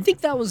 I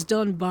think that was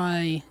done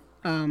by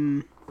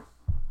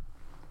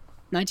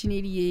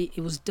 1988.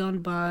 It was done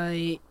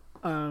by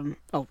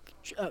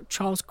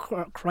Charles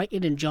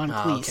Crichton and John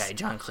Cleese. Okay,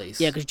 John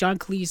Cleese. Yeah, because John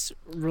Cleese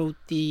wrote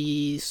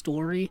the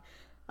story.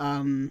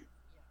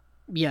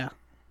 Yeah.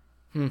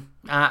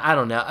 I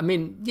don't know. I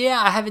mean,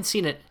 yeah, I haven't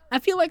seen it. I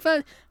feel like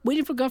that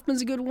Waiting for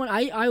Guffman's a good one.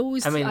 I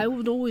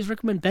would always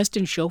recommend Best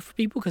in Show for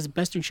people because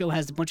Best in Show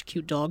has a bunch of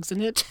cute dogs in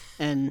it,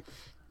 and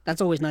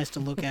that's always nice to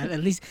look at.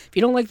 At least if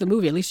you don't like the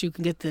movie, at least you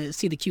can get to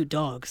see the cute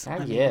dogs.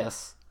 I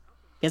guess.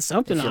 Get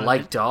something if you out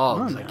like of it.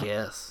 dogs, I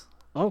guess.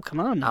 Oh, come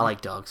on now. I like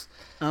dogs.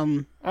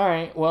 All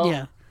right. Well,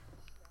 yeah.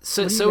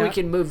 So we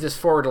can move this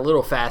forward a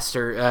little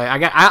faster. I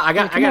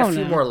got a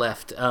few more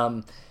left.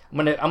 I'm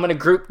gonna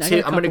group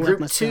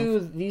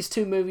these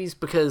two movies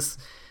because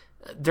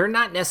they're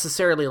not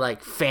necessarily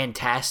like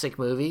fantastic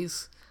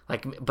movies.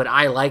 But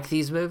I like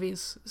these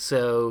movies,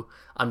 so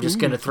I'm just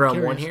gonna throw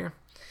them one here.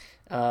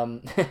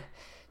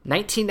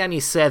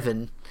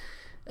 1997,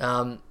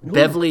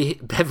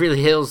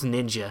 Beverly Hills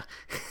Ninja.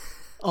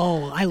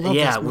 Oh, I love this movie.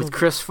 Yeah, with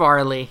Chris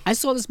Farley. I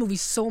saw this movie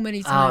so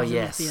many times in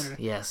the theater.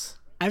 Yes.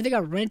 I think I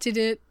rented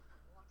it.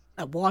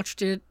 I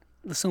watched it.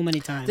 so many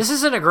times. This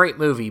isn't a great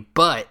movie,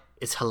 but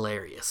it's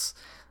hilarious.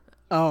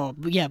 Oh,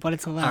 yeah, but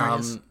it's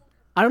hilarious.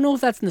 I don't know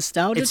if that's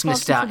nostalgic. It's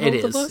nostalgic.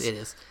 It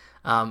is.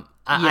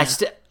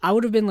 I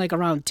would have been like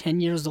around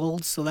 10 years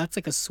old, so that's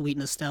like a sweet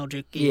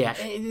nostalgic age. Yeah,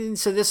 and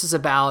so this is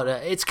about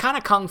it's kind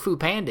of Kung Fu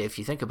Panda if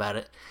you think about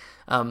it.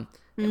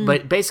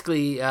 But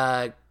basically,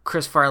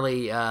 Chris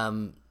Farley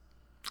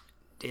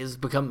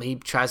he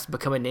tries to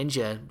become a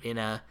ninja in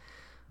a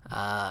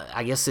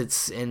I guess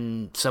it's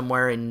in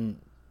somewhere in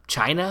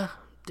China.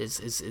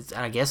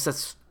 I guess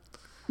that's.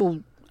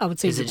 Well, I would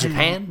say. Is it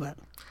Japan? But...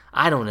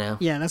 I don't know.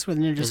 Yeah, that's where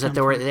the ninjas. Is that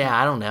the word? Yeah,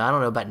 I don't know. I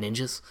don't know about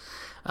ninjas.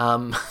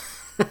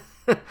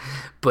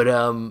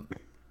 But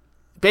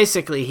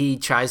basically, he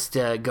tries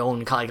to go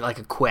on like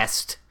a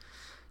quest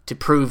to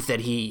prove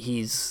that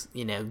he's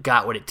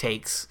got what it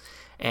takes,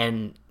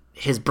 and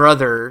his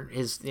brother,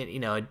 his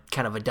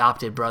kind of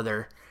adopted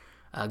brother,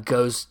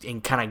 goes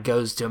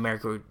to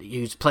America.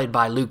 He's played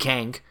by Liu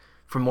Kang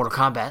from Mortal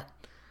Kombat.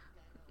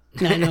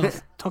 I know.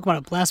 Talk about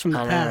a blast from the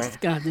past.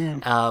 Right?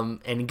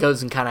 Goddamn. And he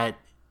goes and kind of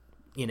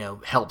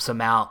helps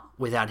him out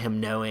without him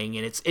knowing,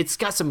 and it's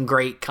got some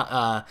great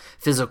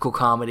physical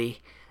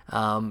comedy.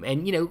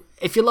 And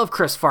if you love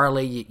Chris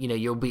Farley,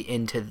 you'll be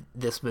into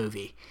this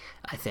movie,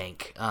 I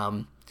think.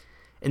 And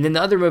then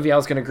the other movie I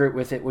was going to group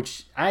with it,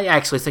 which I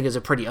actually think is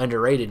a pretty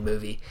underrated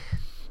movie,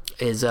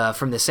 is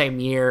from the same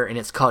year, and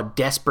it's called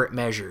Desperate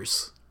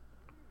Measures.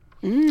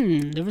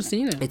 Never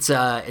seen it.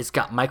 It's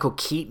got Michael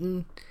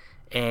Keaton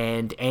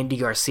and Andy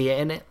Garcia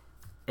in it,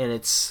 and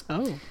it's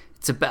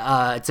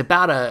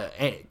about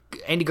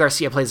Andy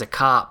Garcia plays a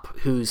cop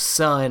whose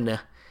son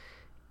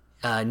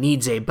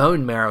needs a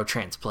bone marrow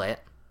transplant,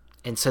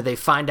 and so they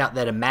find out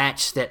that a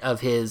match that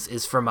of his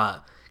is from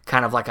a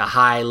kind of like a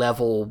high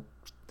level,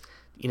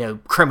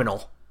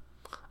 criminal,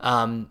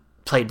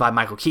 played by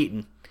Michael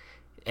Keaton,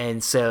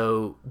 and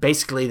so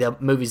basically the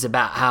movie's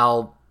about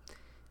how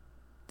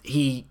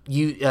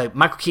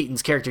Michael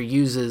Keaton's character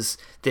uses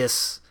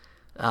this.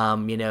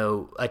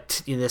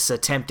 This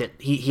attempt at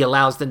he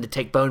allows them to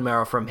take bone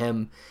marrow from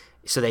him,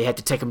 so they had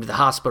to take him to the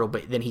hospital,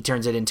 but then he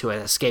turns it into an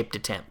escaped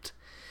attempt,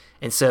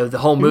 and so the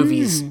whole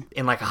movie's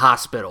in like a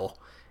hospital,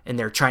 and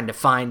they're trying to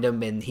find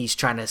him, and he's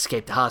trying to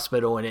escape the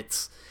hospital, and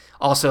it's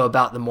also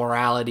about the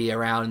morality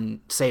around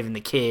saving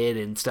the kid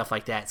and stuff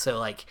like that. So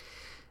like,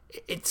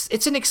 it's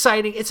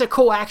a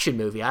cool action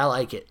movie. I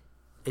like it.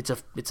 It's a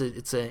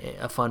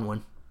fun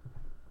one.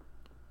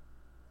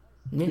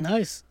 Yeah.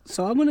 Nice.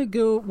 So I'm gonna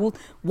go. Well,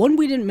 one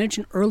we didn't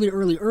mention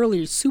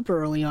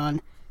super early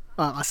on,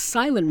 a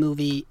silent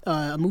movie,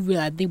 a movie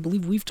that I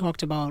believe we've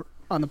talked about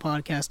on the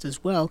podcast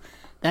as well.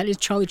 That is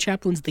Charlie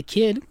Chaplin's The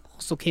Kid.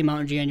 Also came out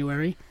in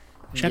January.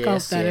 Check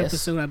out that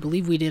episode. I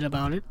believe we did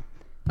about it.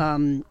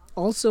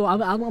 Also, I'm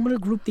gonna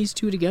group these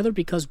two together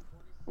because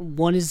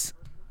one is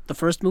the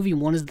first movie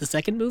and one is the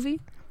second movie.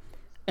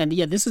 And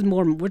yeah, this is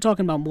more. We're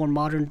talking about more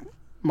modern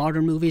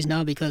movies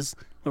now because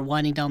we're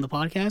winding down the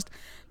podcast.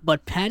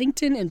 But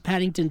Paddington and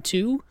Paddington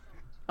 2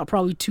 are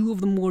probably two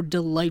of the more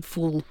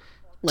delightful,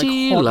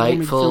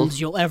 heartwarming films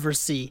you'll ever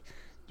see.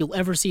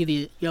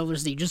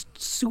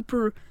 Just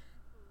super,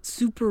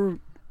 super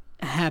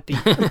happy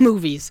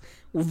movies.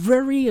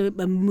 Very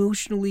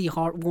emotionally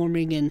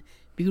heartwarming and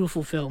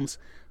beautiful films.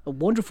 A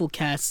wonderful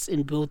casts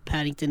in both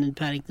Paddington and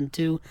Paddington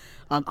 2.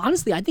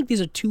 Honestly, I think these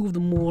are two of the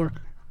more,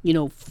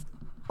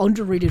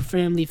 underrated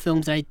family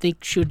films that I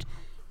think should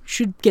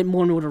get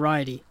more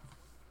notoriety.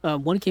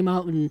 One came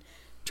out in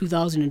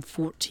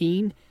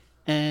 2014,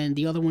 and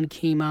the other one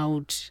came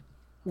out,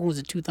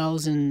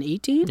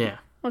 2018? Yeah.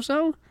 Or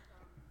so?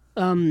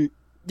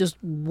 Just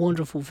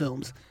wonderful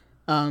films.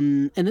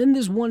 And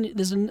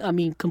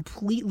then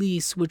completely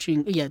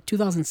switching,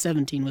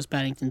 2017 was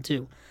Paddington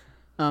 2.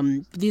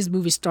 These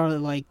movies started,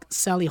 like,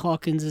 Sally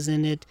Hawkins is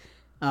in it,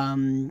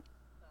 Ben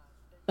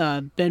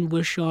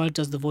Whishaw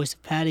does the voice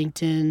of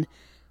Paddington,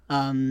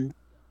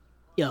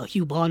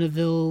 Hugh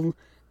Bonneville.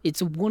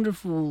 It's a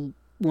wonderful,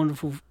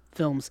 wonderful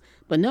films.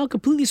 But now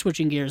completely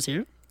switching gears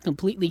here. And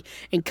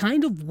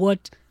kind of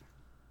what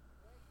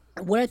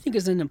I think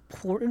is an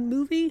important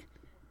movie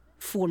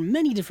for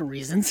many different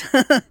reasons.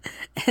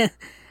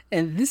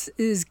 and this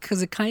is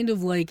because it kind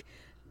of like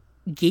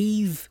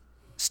gave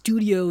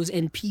studios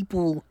and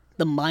people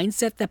the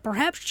mindset that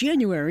perhaps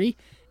January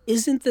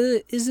isn't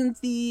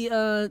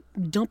the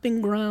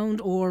dumping ground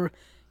or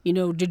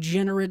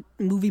degenerate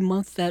movie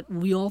month that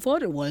we all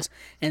thought it was.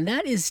 And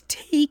that is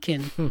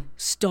Taken,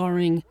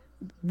 starring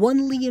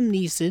one Liam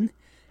Neeson.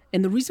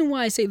 And the reason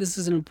why I say this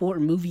is an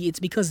important movie, it's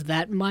because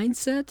that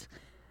mindset,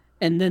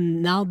 and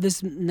then now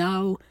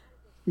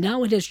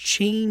it has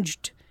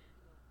changed,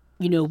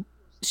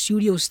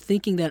 studios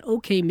thinking that,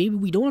 okay, maybe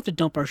we don't have to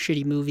dump our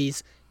shitty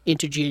movies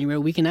into January.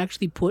 We can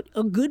actually put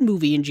a good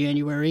movie in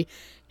January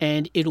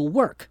and it'll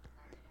work.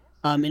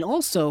 And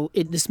also,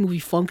 this movie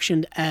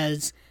functioned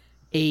as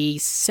a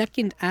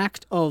second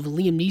act of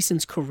Liam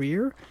Neeson's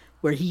career,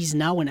 where he's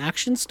now an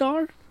action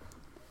star.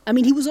 I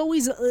mean, he was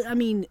always,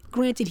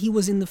 granted, he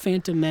was in The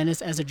Phantom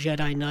Menace as a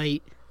Jedi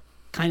Knight,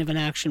 kind of an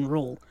action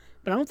role.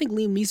 But I don't think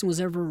Liam Neeson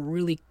was ever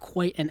really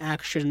quite an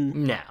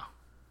action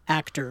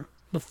actor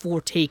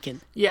before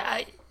Taken.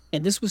 Yeah.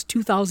 And this was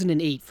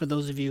 2008 for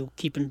those of you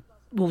keeping...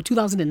 Well,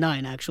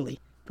 2009, actually,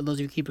 for those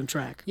of you keeping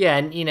track. Yeah,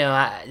 and,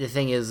 the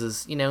thing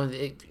is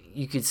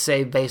you could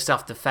say based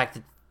off the fact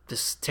that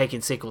this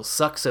Taken sequel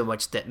sucks so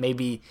much that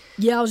maybe...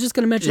 Yeah, I was just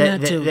going to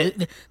mention that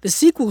too. The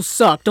sequels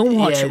suck. Don't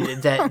watch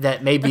them.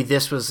 that maybe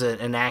this was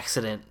an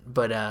accident,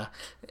 but... it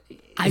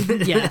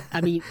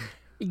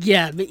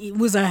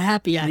was a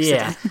happy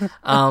accident.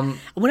 Yeah.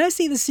 When I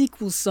say the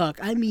sequels suck,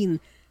 I mean,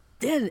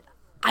 then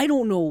I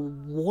don't know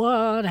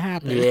what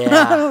happened.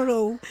 Yeah. I don't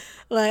know.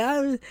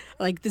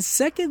 The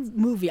second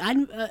movie,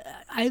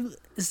 the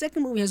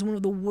second movie has one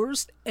of the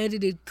worst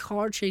edited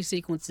car chase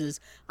sequences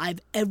I've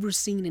ever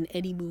seen in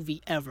any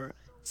movie ever.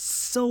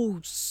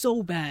 So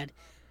bad.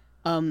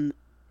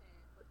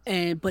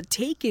 But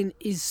Taken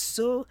is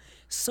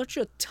such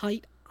a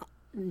tight,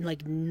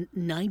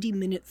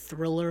 90-minute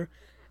thriller,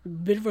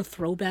 bit of a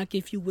throwback,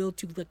 if you will,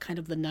 to the kind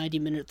of the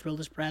 90-minute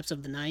thrillers perhaps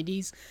of the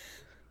 90s.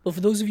 But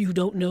for those of you who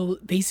don't know,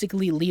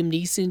 basically Liam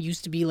Neeson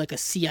used to be like a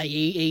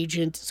CIA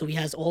agent, so he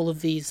has all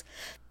of these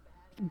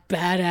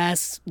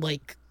badass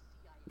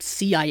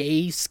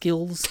CIA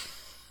skills.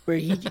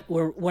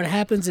 Where what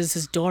happens is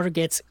his daughter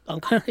gets,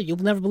 you'll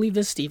never believe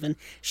this, Stephen,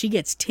 she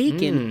gets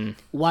taken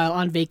while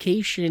on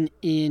vacation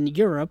in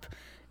Europe.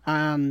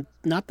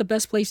 Not the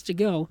best place to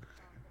go.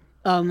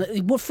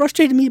 What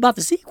frustrated me about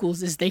the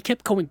sequels is they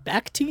kept going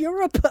back to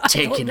Europe.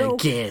 Taken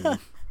again.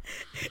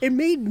 It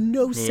made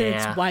no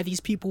sense why these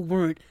people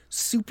weren't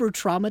super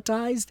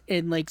traumatized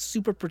and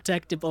super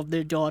protective of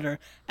their daughter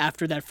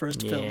after that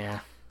first film.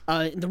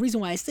 And the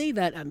reason why I say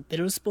that, I'm a bit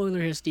of a spoiler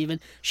here,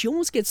 Stephen, she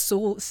almost gets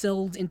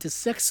sold into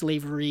sex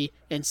slavery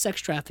and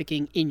sex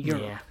trafficking in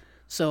Europe. Yeah.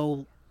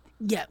 So,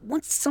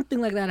 once something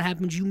like that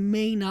happens, you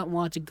may not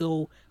want to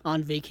go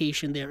on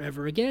vacation there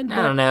ever again.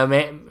 I don't know,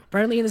 man.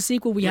 Apparently in the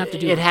sequel, we have to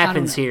do it. It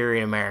happens here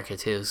in America,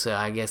 too, so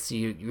I guess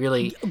you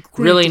really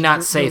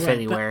not safe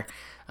anywhere.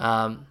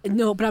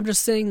 No, but I'm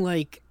just saying,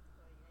 the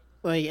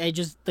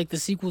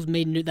sequels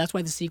that's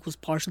why the sequels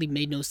partially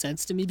made no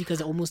sense to me,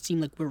 because it almost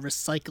seemed like we're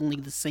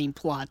recycling the same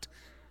plot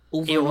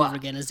over and over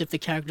again, as if the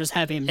characters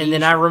have amnesia. And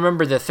then I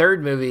remember the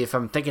third movie, if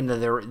I'm thinking of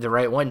the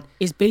right one,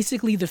 is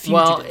basically The Fugitive.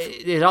 Well,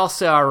 it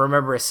also, I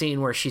remember a scene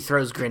where she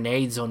throws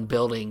grenades on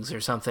buildings or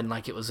something,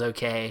 like it was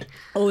okay.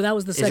 Oh, that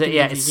was the second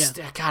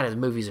movie. God, the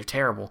movies are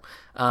terrible.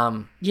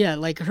 Her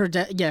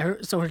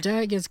dad. So her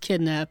dad gets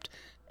kidnapped,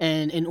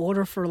 and in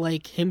order for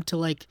him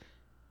to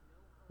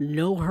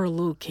know her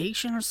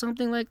location or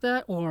something like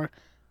that, or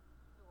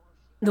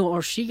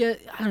she I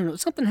don't know,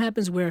 something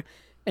happens where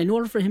in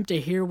order for him to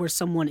hear where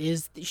someone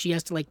is, she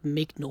has to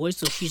make noise,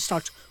 so she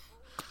starts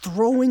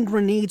throwing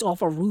grenades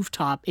off a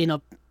rooftop in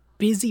a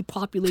busy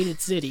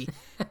populated city,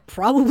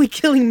 probably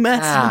killing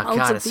massive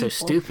amounts of people. It's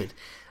so stupid.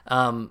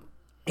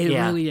 It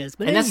really is.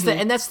 But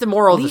that's the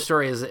moral of the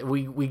story, is that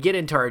we get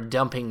into our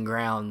dumping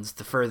grounds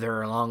the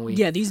further along we...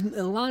 Yeah,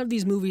 a lot of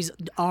these movies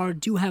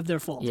do have their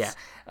faults. Yeah.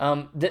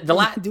 The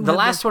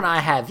last one I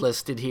have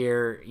listed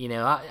here,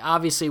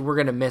 obviously we're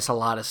going to miss a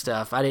lot of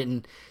stuff. I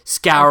didn't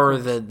scour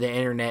the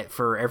internet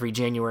for every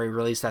January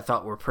release I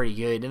thought were pretty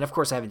good. And of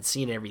course I haven't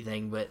seen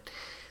everything, but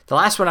the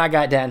last one I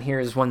got down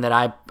here is one that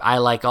I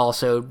like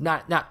also.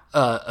 Not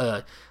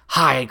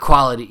high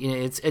quality.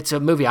 It's a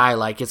movie I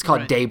like. It's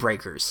called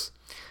Daybreakers.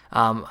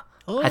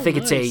 I think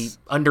it's a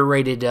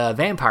underrated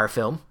vampire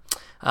film.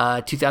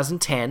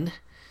 2010.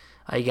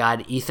 I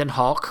got Ethan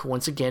Hawke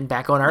once again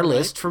back on our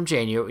list from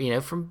January,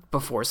 from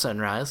Before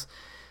Sunrise.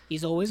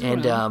 He's always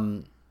around.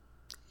 And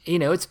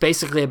it's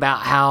basically about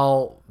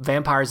how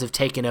vampires have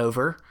taken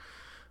over,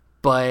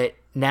 but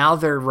now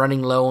they're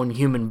running low on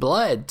human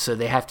blood, so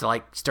they have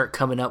to start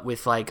coming up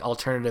with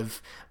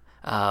alternative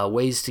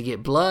ways to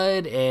get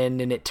blood, and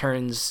then it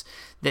turns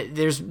that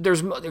there's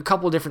a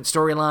couple of different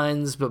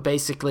storylines, but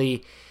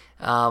basically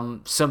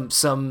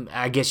some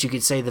I guess you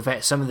could say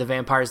some of the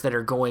vampires that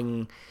are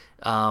going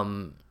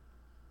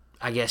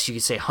I guess you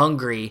could say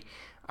hungry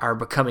are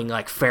becoming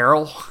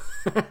feral.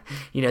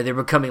 They're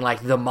becoming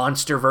the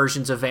monster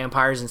versions of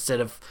vampires instead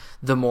of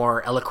the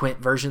more eloquent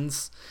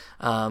versions.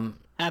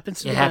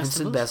 Happens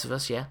to the best of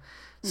us, yeah.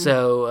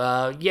 So,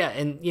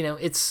 and,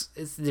 it's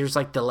there's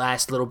the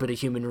last little bit of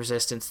human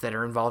resistance that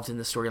are involved in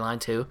the storyline,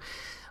 too.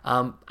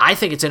 I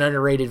think it's an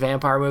underrated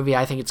vampire movie.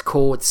 I think it's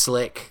cool. It's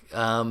slick.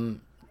 I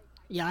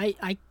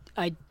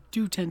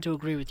do tend to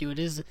agree with you. It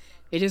is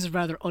a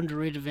rather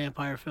underrated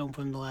vampire film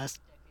from the last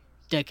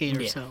decade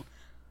or so.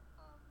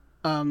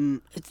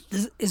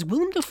 Is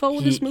Willem Dafoe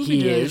in this movie?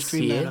 He is.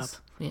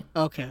 Yeah.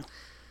 Okay.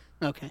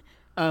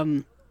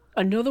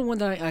 Another one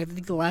that I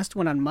think the last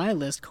one on my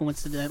list,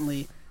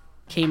 coincidentally,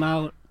 came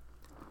out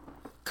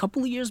a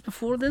couple of years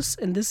before this,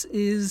 and this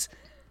is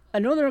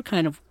another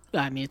kind of,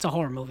 it's a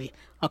horror movie.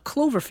 A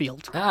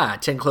Cloverfield.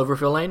 10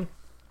 Cloverfield Lane?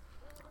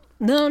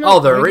 No. Oh,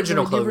 the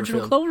original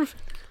Cloverfield.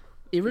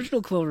 The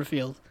original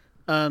Cloverfield.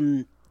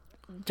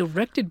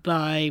 Directed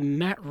by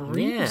Matt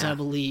Reeves, I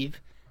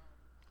believe.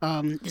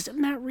 Is it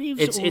Matt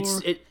Reeves?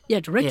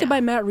 Directed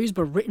by Matt Reeves,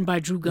 but written by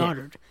Drew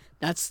Goddard.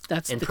 That's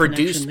and the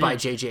produced by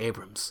connection J.J.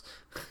 Abrams.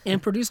 there.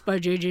 And produced by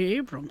J.J.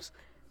 Abrams.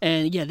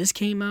 And yeah, this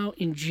came out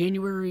in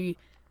January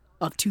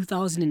of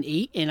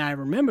 2008, and I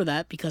remember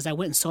that because I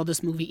went and saw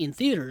this movie in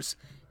theaters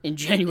in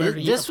January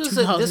of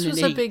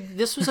 2008.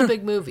 This was a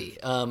big movie.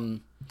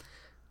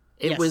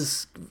 It Yes.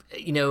 was,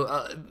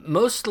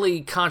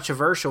 mostly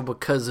controversial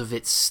because of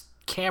its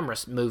camera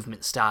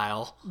movement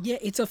style. Yeah,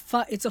 it's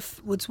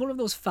one of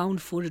those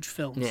found footage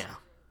films. Yeah.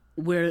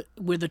 Where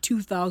the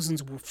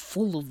 2000s were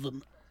full of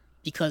them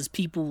because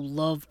people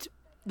loved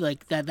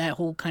like that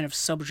whole kind of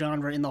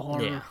subgenre in the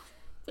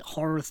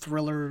horror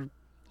thriller,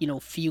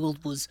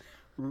 field was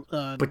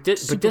But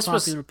this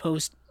popular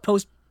was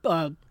post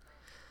Blair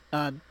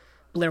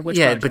Witch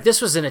yeah, Project. but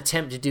this was an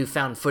attempt to do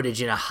found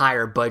footage in a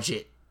higher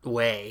budget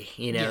way.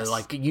 Yes.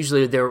 Like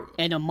usually there.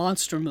 And a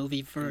monster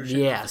movie version.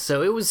 Yeah,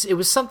 so it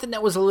was something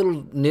that was a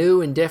little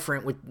new and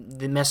different with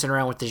the messing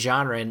around with the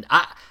genre, and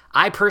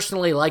I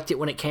personally liked it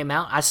when it came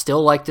out. I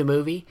still like the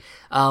movie.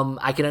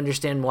 I can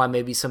understand why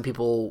maybe some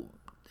people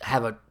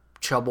have a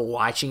trouble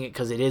watching it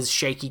because it is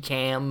shaky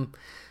cam.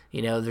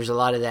 There's a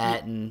lot of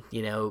that, and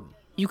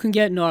You can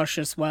get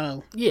nauseous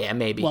while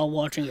maybe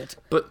watching it.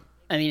 But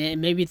I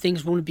mean, maybe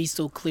things won't be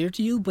so clear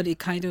to you, but it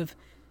kind of,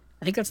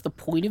 I think that's the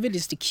point of it,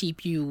 is to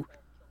keep you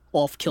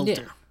off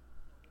kilter.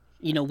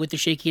 Yeah. With the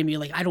shaky cam, you're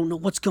like, I don't know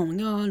what's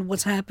going on,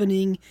 what's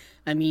happening.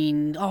 I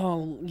mean,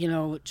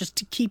 just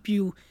to keep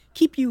you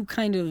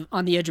kind of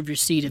on the edge of your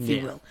seat, if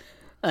you will.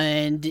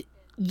 And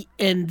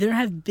there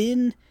have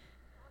been,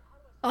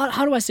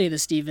 how do I say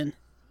this, Stephen?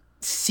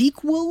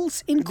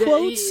 Sequels in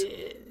quotes.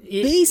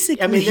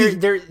 Basically, I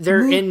mean,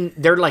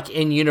 they're like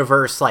in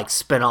universe like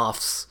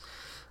spinoffs.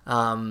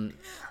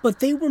 But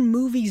they were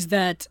movies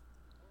that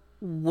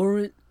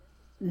weren't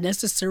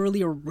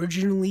necessarily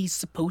originally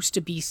supposed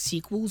to be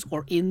sequels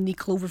or in the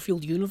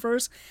Cloverfield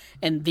universe,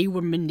 and they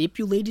were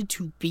manipulated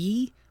to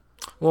be.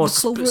 Well,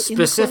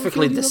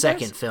 specifically the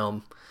second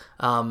film.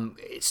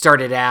 It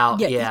started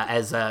out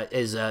as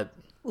a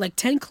like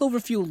 10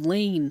 Cloverfield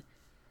Lane.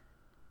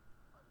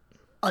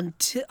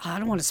 Until I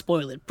don't want to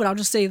spoil it, but I'll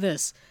just say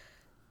this.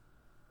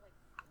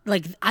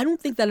 Like, I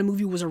don't think that a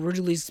movie was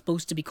originally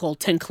supposed to be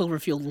called 10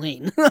 Cloverfield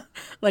Lane.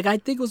 Like, I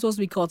think it was supposed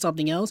to be called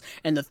something else.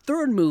 And the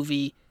third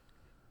movie,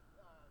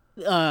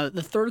 the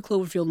third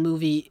Cloverfield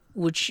movie,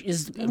 which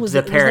is...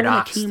 The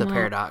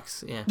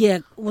Paradox, yeah. Yeah,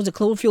 was it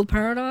Cloverfield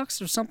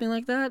Paradox or something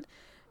like that?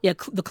 Yeah,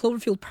 the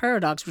Cloverfield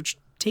Paradox, which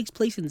takes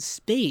place in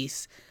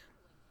space.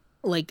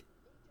 Like,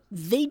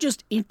 they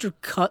just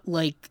intercut,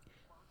 like,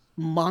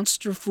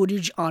 monster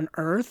footage on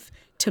Earth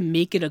to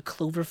make it a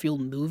Cloverfield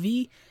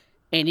movie.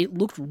 And it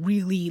looked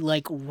really,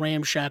 like,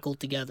 ramshackled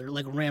together,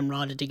 like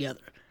ramrodded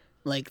together.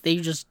 Like, they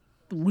just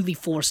really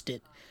forced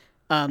it.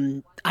 I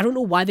don't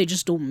know why they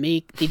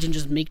didn't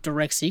just make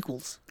direct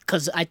sequels.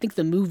 Because I think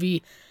the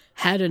movie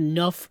had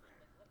enough,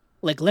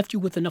 like, left you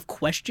with enough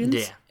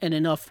questions and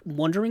enough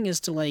wondering as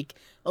to, like,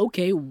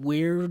 okay,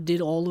 where did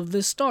all of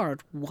this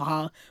start?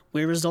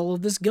 Where is all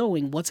of this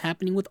going? What's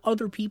happening with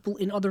other people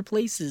in other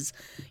places?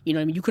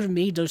 You could have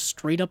made those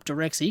straight-up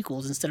direct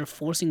sequels instead of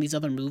forcing these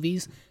other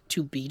movies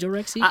to be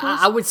direct sequels.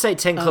 I would say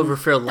 10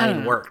 Cloverfield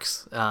Lane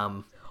works.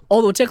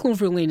 Although 10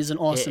 Cloverfield Lane is an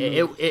awesome movie.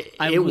 It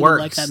really works,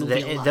 like that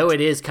movie a lot. though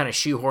it is kind of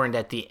shoehorned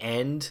at the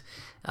end.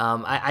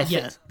 I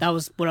think that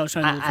was what I was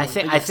trying to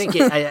I think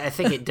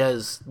it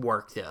does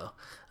work, though.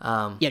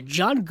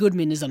 John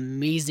Goodman is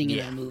amazing in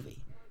that movie.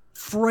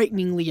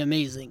 Frighteningly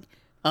amazing.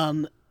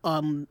 Mary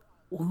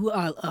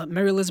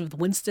Elizabeth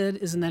Winstead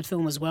is in that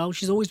film as well.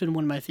 She's always been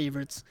one of my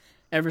favorites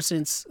ever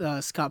since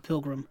Scott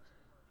Pilgrim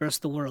vs.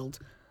 the World,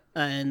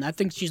 and I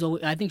think she's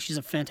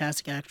a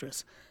fantastic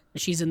actress.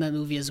 She's in that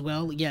movie as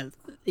well. Yeah,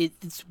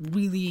 that's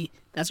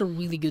a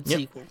really good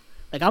sequel.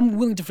 Like, I'm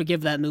willing to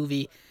forgive that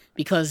movie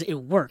because it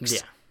works.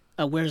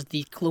 Yeah. Whereas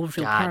the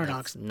Cloverfield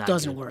Paradox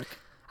doesn't work.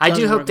 I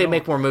do hope they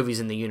make more movies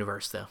in the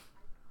universe, though.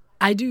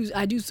 I do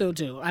so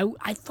too.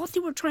 I thought they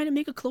were trying to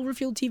make a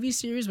Cloverfield TV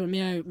series, but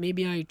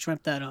maybe I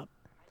dreamt that up.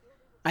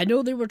 I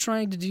know they were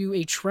trying to do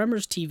a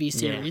Tremors TV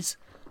series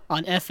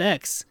on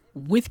FX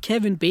with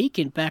Kevin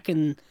Bacon back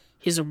in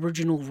his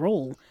original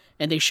role,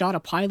 and they shot a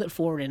pilot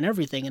for it and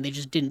everything, and they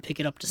just didn't pick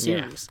it up to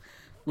series,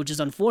 which is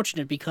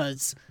unfortunate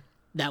because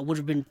that would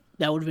have been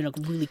a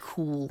really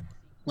cool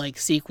like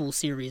sequel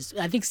series.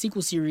 I think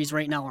sequel series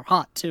right now are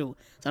hot too.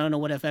 So I don't know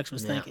what FX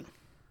was thinking.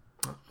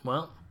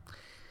 Well,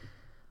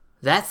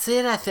 that's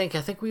it. I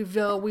think we've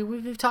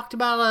talked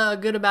about a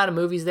good amount of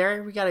movies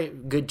there. We got a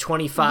good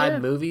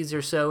 25 movies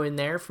or so in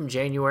there from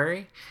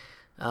January.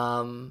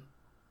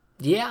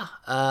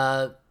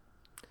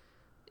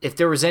 If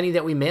there was any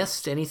that we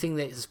missed, anything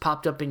that has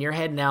popped up in your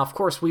head. Now, of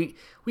course, we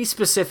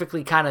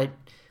specifically kind of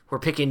were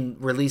picking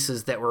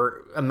releases that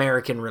were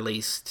American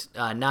released,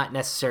 not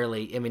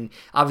necessarily. I mean,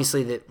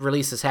 obviously the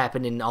releases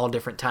happen in all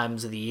different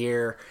times of the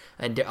year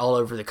and all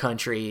over the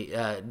country,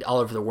 all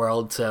over the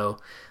world. So,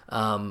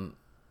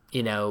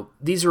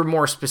 these were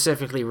more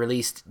specifically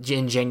released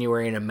in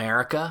January in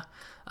America.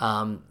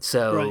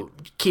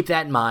 Keep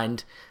that in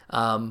mind.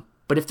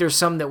 But if there's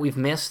some that we've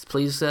missed,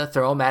 please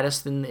throw them at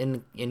us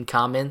in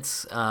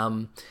comments.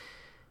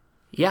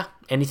 Yeah.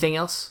 Anything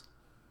else?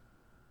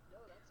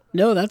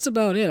 No, that's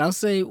about it. I'll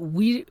say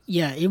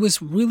it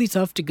was really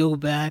tough to go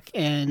back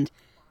and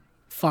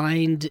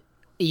find,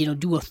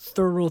 do a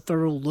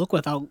thorough look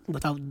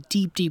without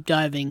deep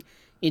diving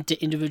into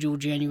individual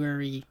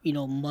January,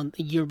 month,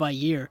 year by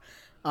year.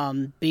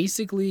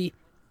 Basically,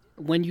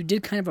 when you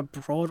did kind of a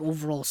broad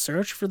overall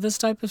search for this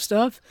type of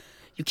stuff,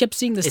 you kept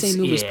seeing the same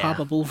movies pop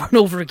up over and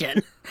over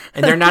again.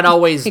 And they're not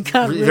always and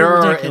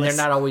they're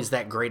not always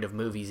that great of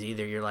movies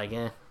either. You're like,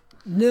 eh.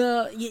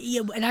 No,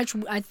 and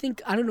actually, I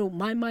think, I don't know,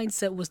 my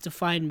mindset was to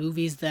find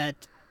movies that,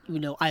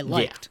 I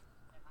liked,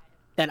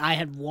 that I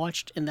had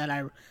watched and that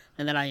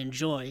I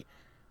enjoy.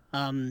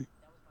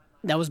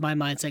 That was my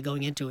mindset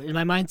going into it. And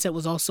my mindset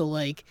was also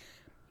like,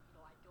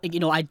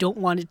 I don't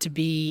want it to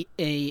be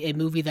a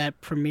movie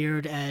that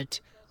premiered at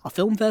a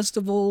film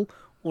festival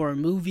or a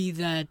movie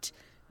that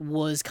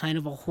was kind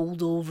of a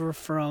holdover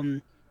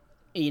from,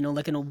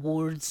 like an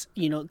awards,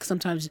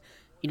 sometimes,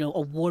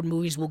 award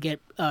movies will get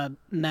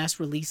mass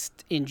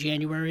released in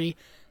January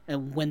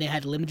when they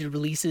had limited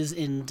releases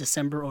in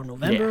December or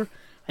November. Yeah.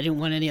 I didn't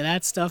want any of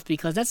that stuff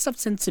because that stuff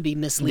tends to be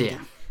misleading.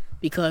 Yeah.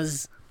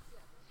 Because,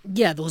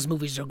 those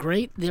movies are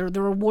great. They're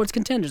awards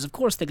contenders. Of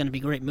course they're going to be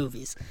great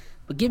movies.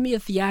 But give me a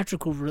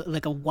theatrical,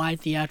 like a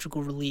wide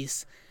theatrical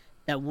release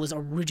that was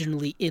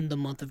originally in the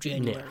month of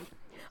January.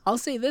 Yeah. I'll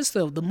say this,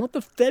 though. The month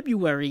of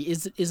February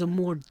is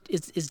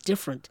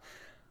different.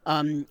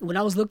 When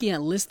I was looking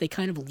at lists, they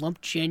kind of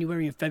lumped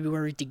January and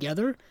February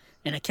together,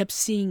 and I kept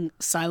seeing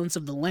Silence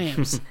of the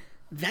Lambs.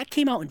 That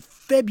came out in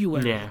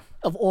February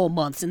of all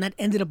months, and that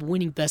ended up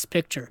winning Best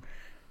Picture.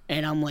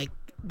 And I'm like,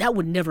 that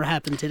would never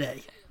happen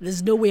today.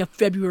 There's no way a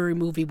February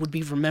movie would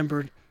be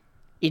remembered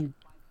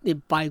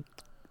by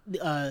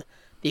the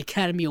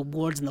Academy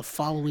Awards in the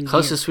following year.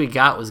 Closest we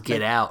got was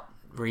Get Out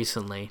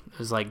recently. It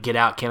was like Get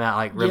Out came out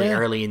like really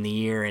early in the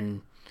year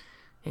and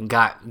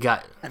got.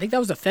 I think that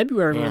was a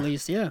February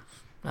release. Yeah.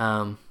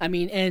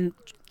 And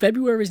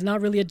February is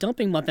not really a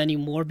dumping month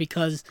anymore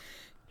because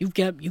you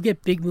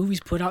get big movies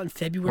put out in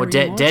February. Well,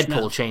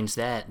 Deadpool changed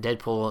that.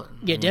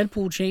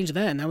 Deadpool changed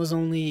that, and that was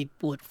only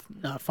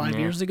 5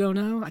 years ago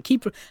now. I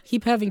keep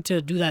having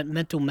to do that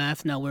mental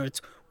math now, where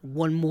it's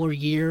one more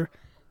year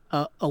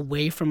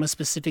away from a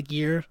specific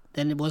year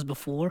than it was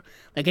before.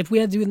 Like if we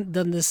had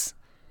done this,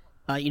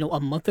 a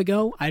month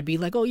ago, I'd be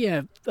like, oh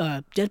yeah,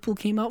 Deadpool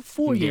came out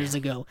 4 years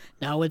ago.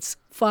 Now it's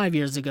 5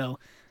 years ago.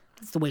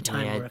 That's the way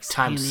time works.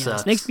 Time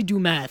sucks. Makes me do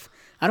math.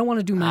 I don't want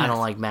to do math. I don't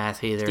like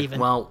math either. Steven.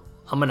 Well,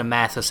 I'm going to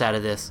math us out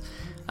of this.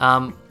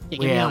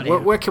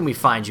 Where can we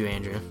find you,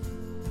 Andrew?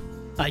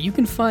 You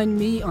can find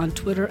me on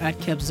Twitter at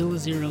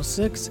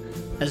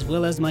Kebzilla06, as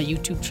well as my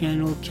YouTube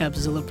channel,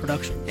 Kebzilla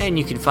Productions. And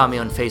you can find me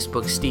on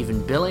Facebook,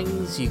 Stephen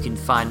Billings. You can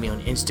find me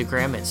on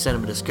Instagram at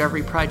Cinema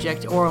Discovery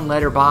Project or on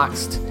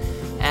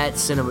Letterboxd at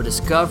Cinema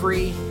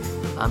Discovery.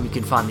 You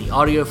can find the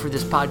audio for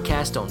this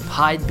podcast on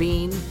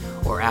Podbean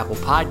or Apple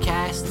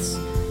Podcasts.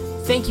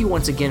 Thank you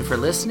once again for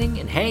listening,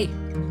 and hey,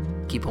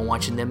 keep on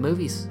watching them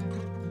movies.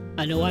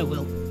 I know I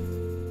will.